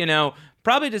just,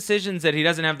 probably decisions that he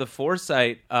doesn't have the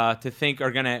foresight to think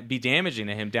are going to be damaging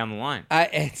to him down the line.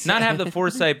 Not have the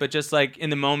foresight, but just in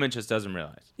the moment just doesn't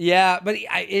realize. Yeah, but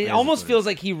it almost feels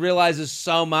like he realizes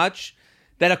so much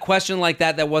that a question like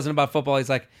that wasn't about football, he's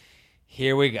like,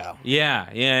 here we go. Yeah.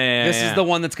 This is the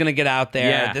one that's going to get out there.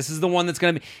 Yeah. This is the one that's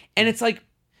going to be. And it's like,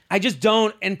 I just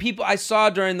don't. And I saw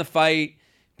during the fight,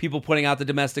 people putting out the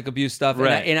domestic abuse stuff.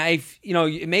 Right. And I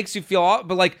it makes you feel,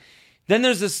 but then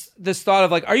there's this thought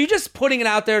of are you just putting it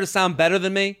out there to sound better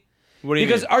than me? What do you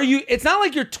Because mean? it's not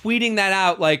like you're tweeting that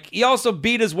out. He also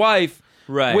beat his wife.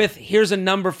 Right. With here's a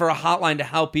number for a hotline to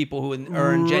help people who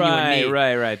are in genuine need.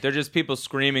 Right. They're just people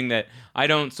screaming that I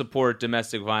don't support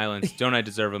domestic violence. Don't I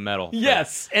deserve a medal?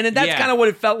 Yes. And that's kind of what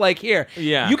it felt like here.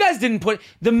 Yeah. You guys didn't put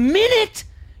the minute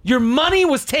your money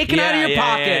was taken out of your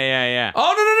pocket. Yeah.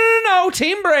 Oh, no.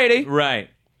 Team Brady. Right.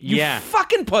 You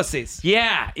fucking pussies.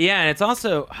 Yeah. And it's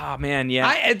also, oh man,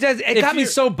 yeah. It got me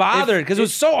so bothered because it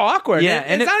was so awkward. Yeah,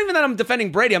 And it's not even that I'm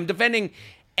defending Brady. I'm defending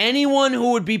anyone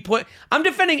who would be put. I'm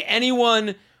defending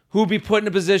anyone who would be put in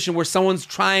a position where someone's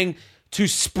trying to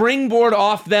springboard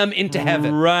off them into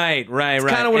heaven. Right.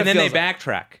 kinda what and it then they feels like.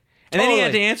 backtrack. And then he had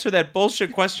to Totally. answer that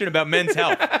bullshit question about men's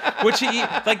health, which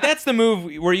that's the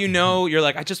move where you're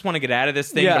like, I just want to get out of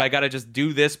this thing, Yeah. but I got to just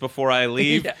do this before I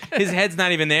leave. Yeah. His head's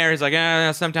not even there. He's like,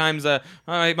 sometimes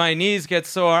my knees get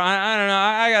sore. I don't know.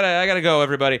 I gotta go,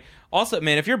 everybody. Also,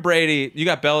 man, if you're Brady, you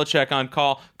got Belichick on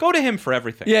call. Go to him for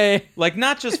everything. Yeah.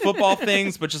 Not just football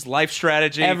things, but just life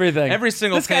strategy. Everything. Every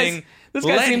single thing. This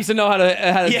guy seems to know how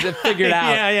to figure it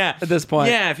out. Yeah. At this point.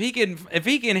 Yeah, if he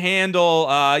can handle,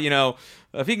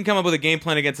 if he can come up with a game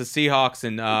plan against the Seahawks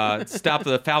and stop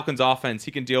the Falcons' offense,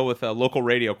 he can deal with local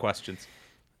radio questions.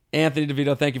 Anthony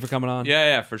DeVito, thank you for coming on.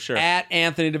 Yeah, for sure. At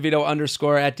Anthony DeVito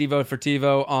 _ at Devo for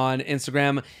TiVo on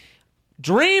Instagram.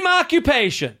 Dream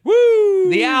Occupation. Woo!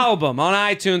 The album on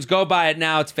iTunes. Go buy it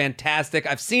now. It's fantastic.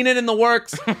 I've seen it in the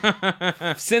works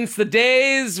since the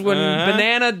days when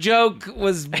Banana Joke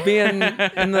was being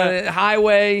in the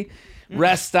highway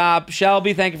rest stop.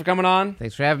 Shelby, thank you for coming on.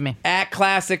 Thanks for having me. At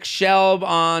Classic Shelb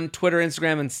on Twitter,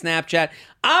 Instagram, and Snapchat.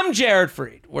 I'm Jared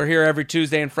Freed. We're here every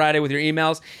Tuesday and Friday with your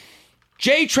emails.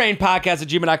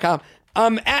 JTrainPodcast@gmail.com.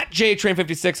 At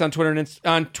JTrain56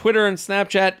 on Twitter and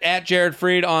Snapchat. At Jared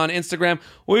Freed on Instagram.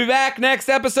 We'll be back next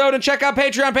episode, and check out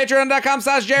Patreon.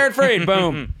 Patreon.com/Jared Freed.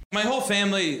 Boom. My whole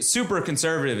family, super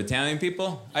conservative Italian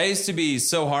people. I used to be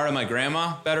so hard on my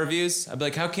grandma about her views. I'd be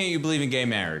like, how can't you believe in gay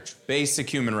marriage? Basic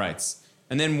human rights.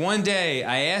 And then one day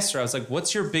I asked her, I was like,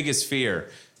 what's your biggest fear?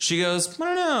 She goes, I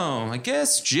don't know, I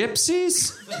guess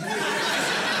gypsies?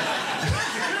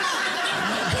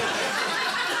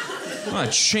 I'm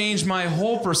gonna change my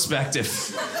whole perspective.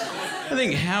 I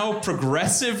think how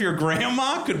progressive your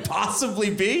grandma could possibly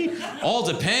be all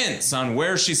depends on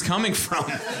where she's coming from.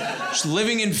 She's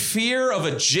living in fear of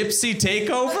a gypsy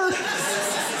takeover?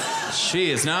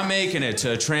 She is not making it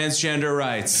to transgender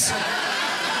rights.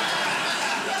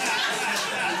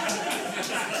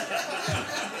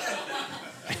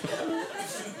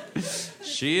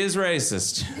 She is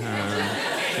racist.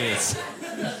 She is.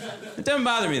 It doesn't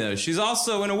bother me, though. She's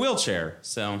also in a wheelchair,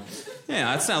 so...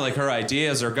 yeah, it's not like her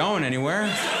ideas are going anywhere.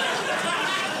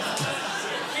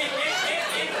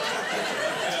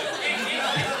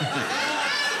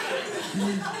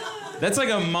 That's like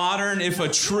a modern if a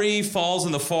tree falls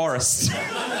in the forest.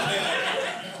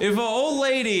 If an old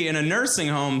lady in a nursing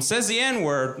home says the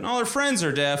N-word and all her friends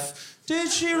are deaf,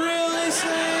 did she really say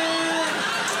it?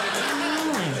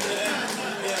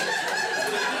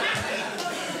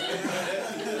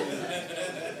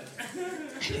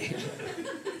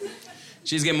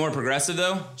 She's getting more progressive,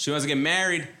 though. She wants to get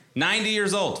married, 90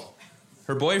 years old.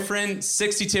 Her boyfriend,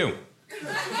 62.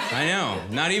 I know,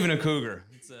 not even a cougar.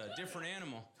 It's a different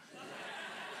animal.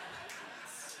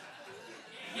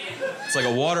 It's like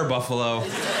a water buffalo.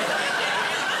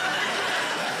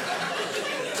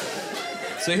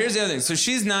 So here's the other thing. So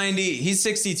she's 90, he's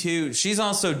 62. She's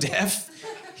also deaf.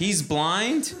 He's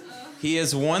blind. He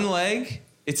has one leg.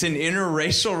 It's an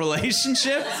interracial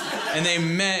relationship. And they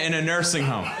met in a nursing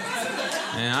home.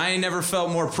 And I ain't never felt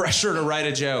more pressure to write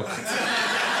a joke.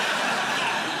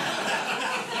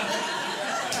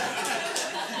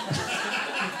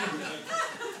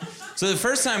 So the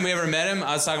first time we ever met him,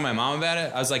 I was talking to my mom about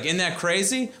it. I was like, isn't that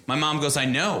crazy? My mom goes, I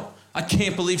know. I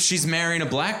can't believe she's marrying a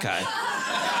black guy.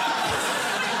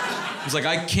 I was like,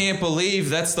 I can't believe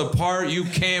that's the part you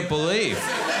can't believe.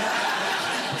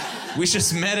 We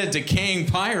just met a decaying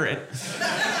pirate.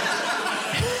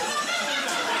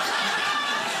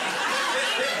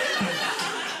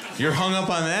 You're hung up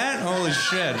on that? Holy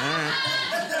shit. All right.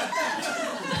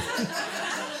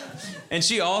 And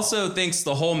she also thinks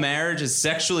the whole marriage is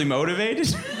sexually motivated.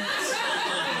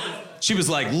 She was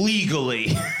like,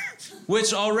 legally.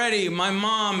 Which already, my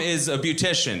mom is a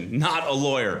beautician, not a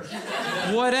lawyer.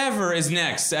 Whatever is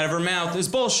next out of her mouth is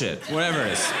bullshit. Whatever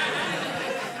it is.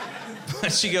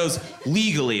 But she goes,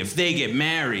 legally, if they get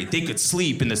married, they could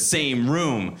sleep in the same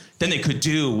room. Then they could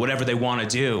do whatever they want to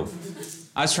do.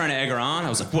 I was trying to egg her on. I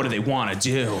was like, what do they want to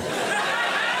do?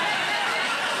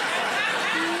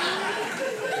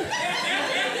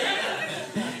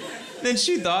 Then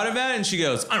she thought about it and she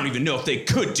goes, I don't even know if they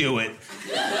could do it.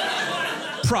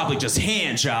 Probably just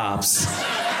hand jobs.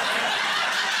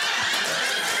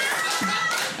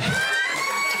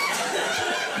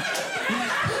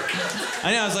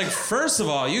 I know, I was like, first of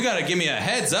all, you gotta give me a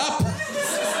heads up.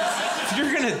 If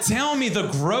you're gonna tell me the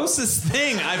grossest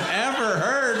thing I've ever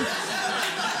heard.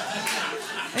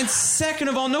 And second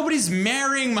of all, nobody's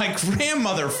marrying my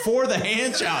grandmother for the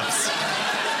hand jobs.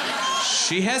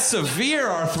 She has severe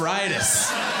arthritis.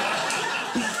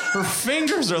 Her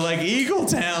fingers are like eagle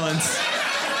talons.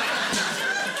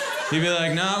 He'd be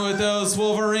like, not with those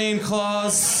Wolverine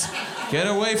claws. Get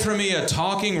away from me, a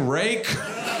talking rake.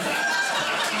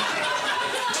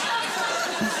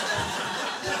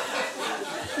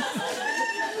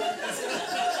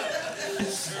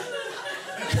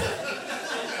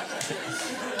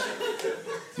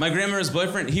 My grandmother's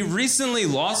boyfriend, he recently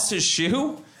lost his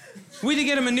shoe. We had to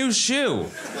get him a new shoe.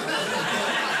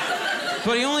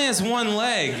 But he only has one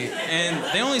leg, and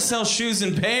they only sell shoes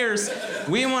in pairs.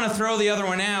 We didn't want to throw the other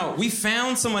one out. We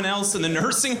found someone else in the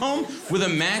nursing home with a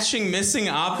matching missing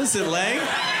opposite leg.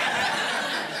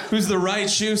 Who's the right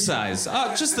shoe size?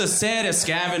 Oh, just the saddest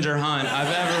scavenger hunt I've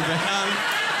ever been on.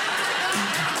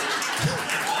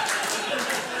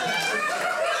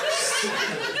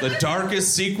 The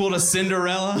darkest sequel to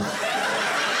Cinderella.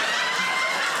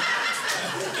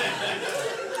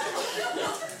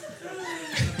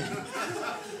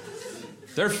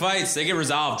 Their fights, they get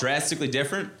resolved drastically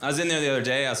different. I was in there the other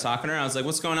day, I was talking to her, I was like,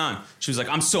 what's going on? She was like,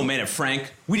 I'm so mad at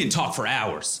Frank. We didn't talk for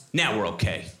hours. Now we're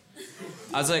okay.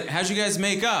 I was like, how'd you guys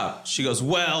make up? She goes,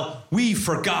 well, we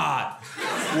forgot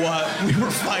what we were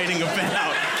fighting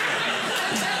about.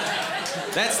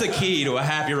 That's the key to a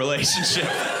happy relationship.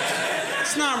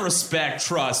 It's not respect,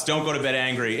 trust, don't go to bed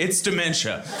angry. It's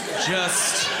dementia.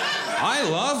 Just, I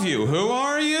love you. Who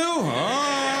are you?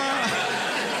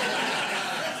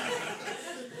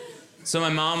 So my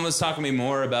mom was talking to me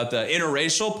more about the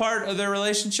interracial part of their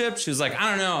relationship. She was like, I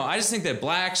don't know. I just think that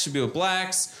blacks should be with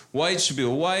blacks, whites should be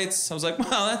with whites. I was like,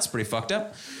 well, that's pretty fucked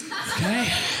up. Okay.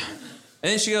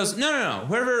 And then she goes, no.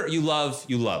 Whoever you love,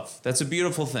 you love. That's a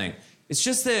beautiful thing. It's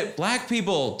just that black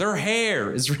people, their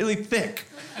hair is really thick.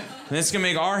 And it's gonna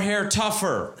make our hair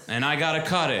tougher, and I gotta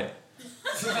cut it.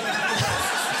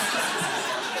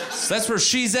 So that's where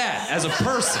she's at as a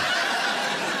person.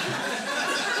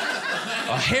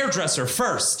 A hairdresser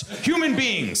first, human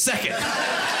being second.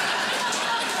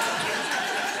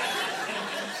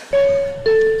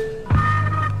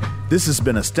 This has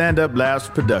been a Stand Up Labs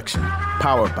production,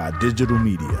 powered by digital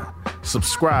media.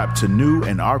 Subscribe to new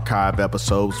and archive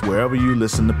episodes wherever you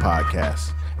listen to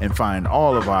podcasts, and find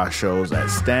all of our shows at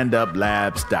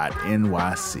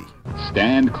standuplabs.nyc.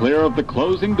 Stand clear of the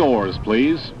closing doors,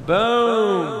 please.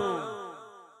 Boom.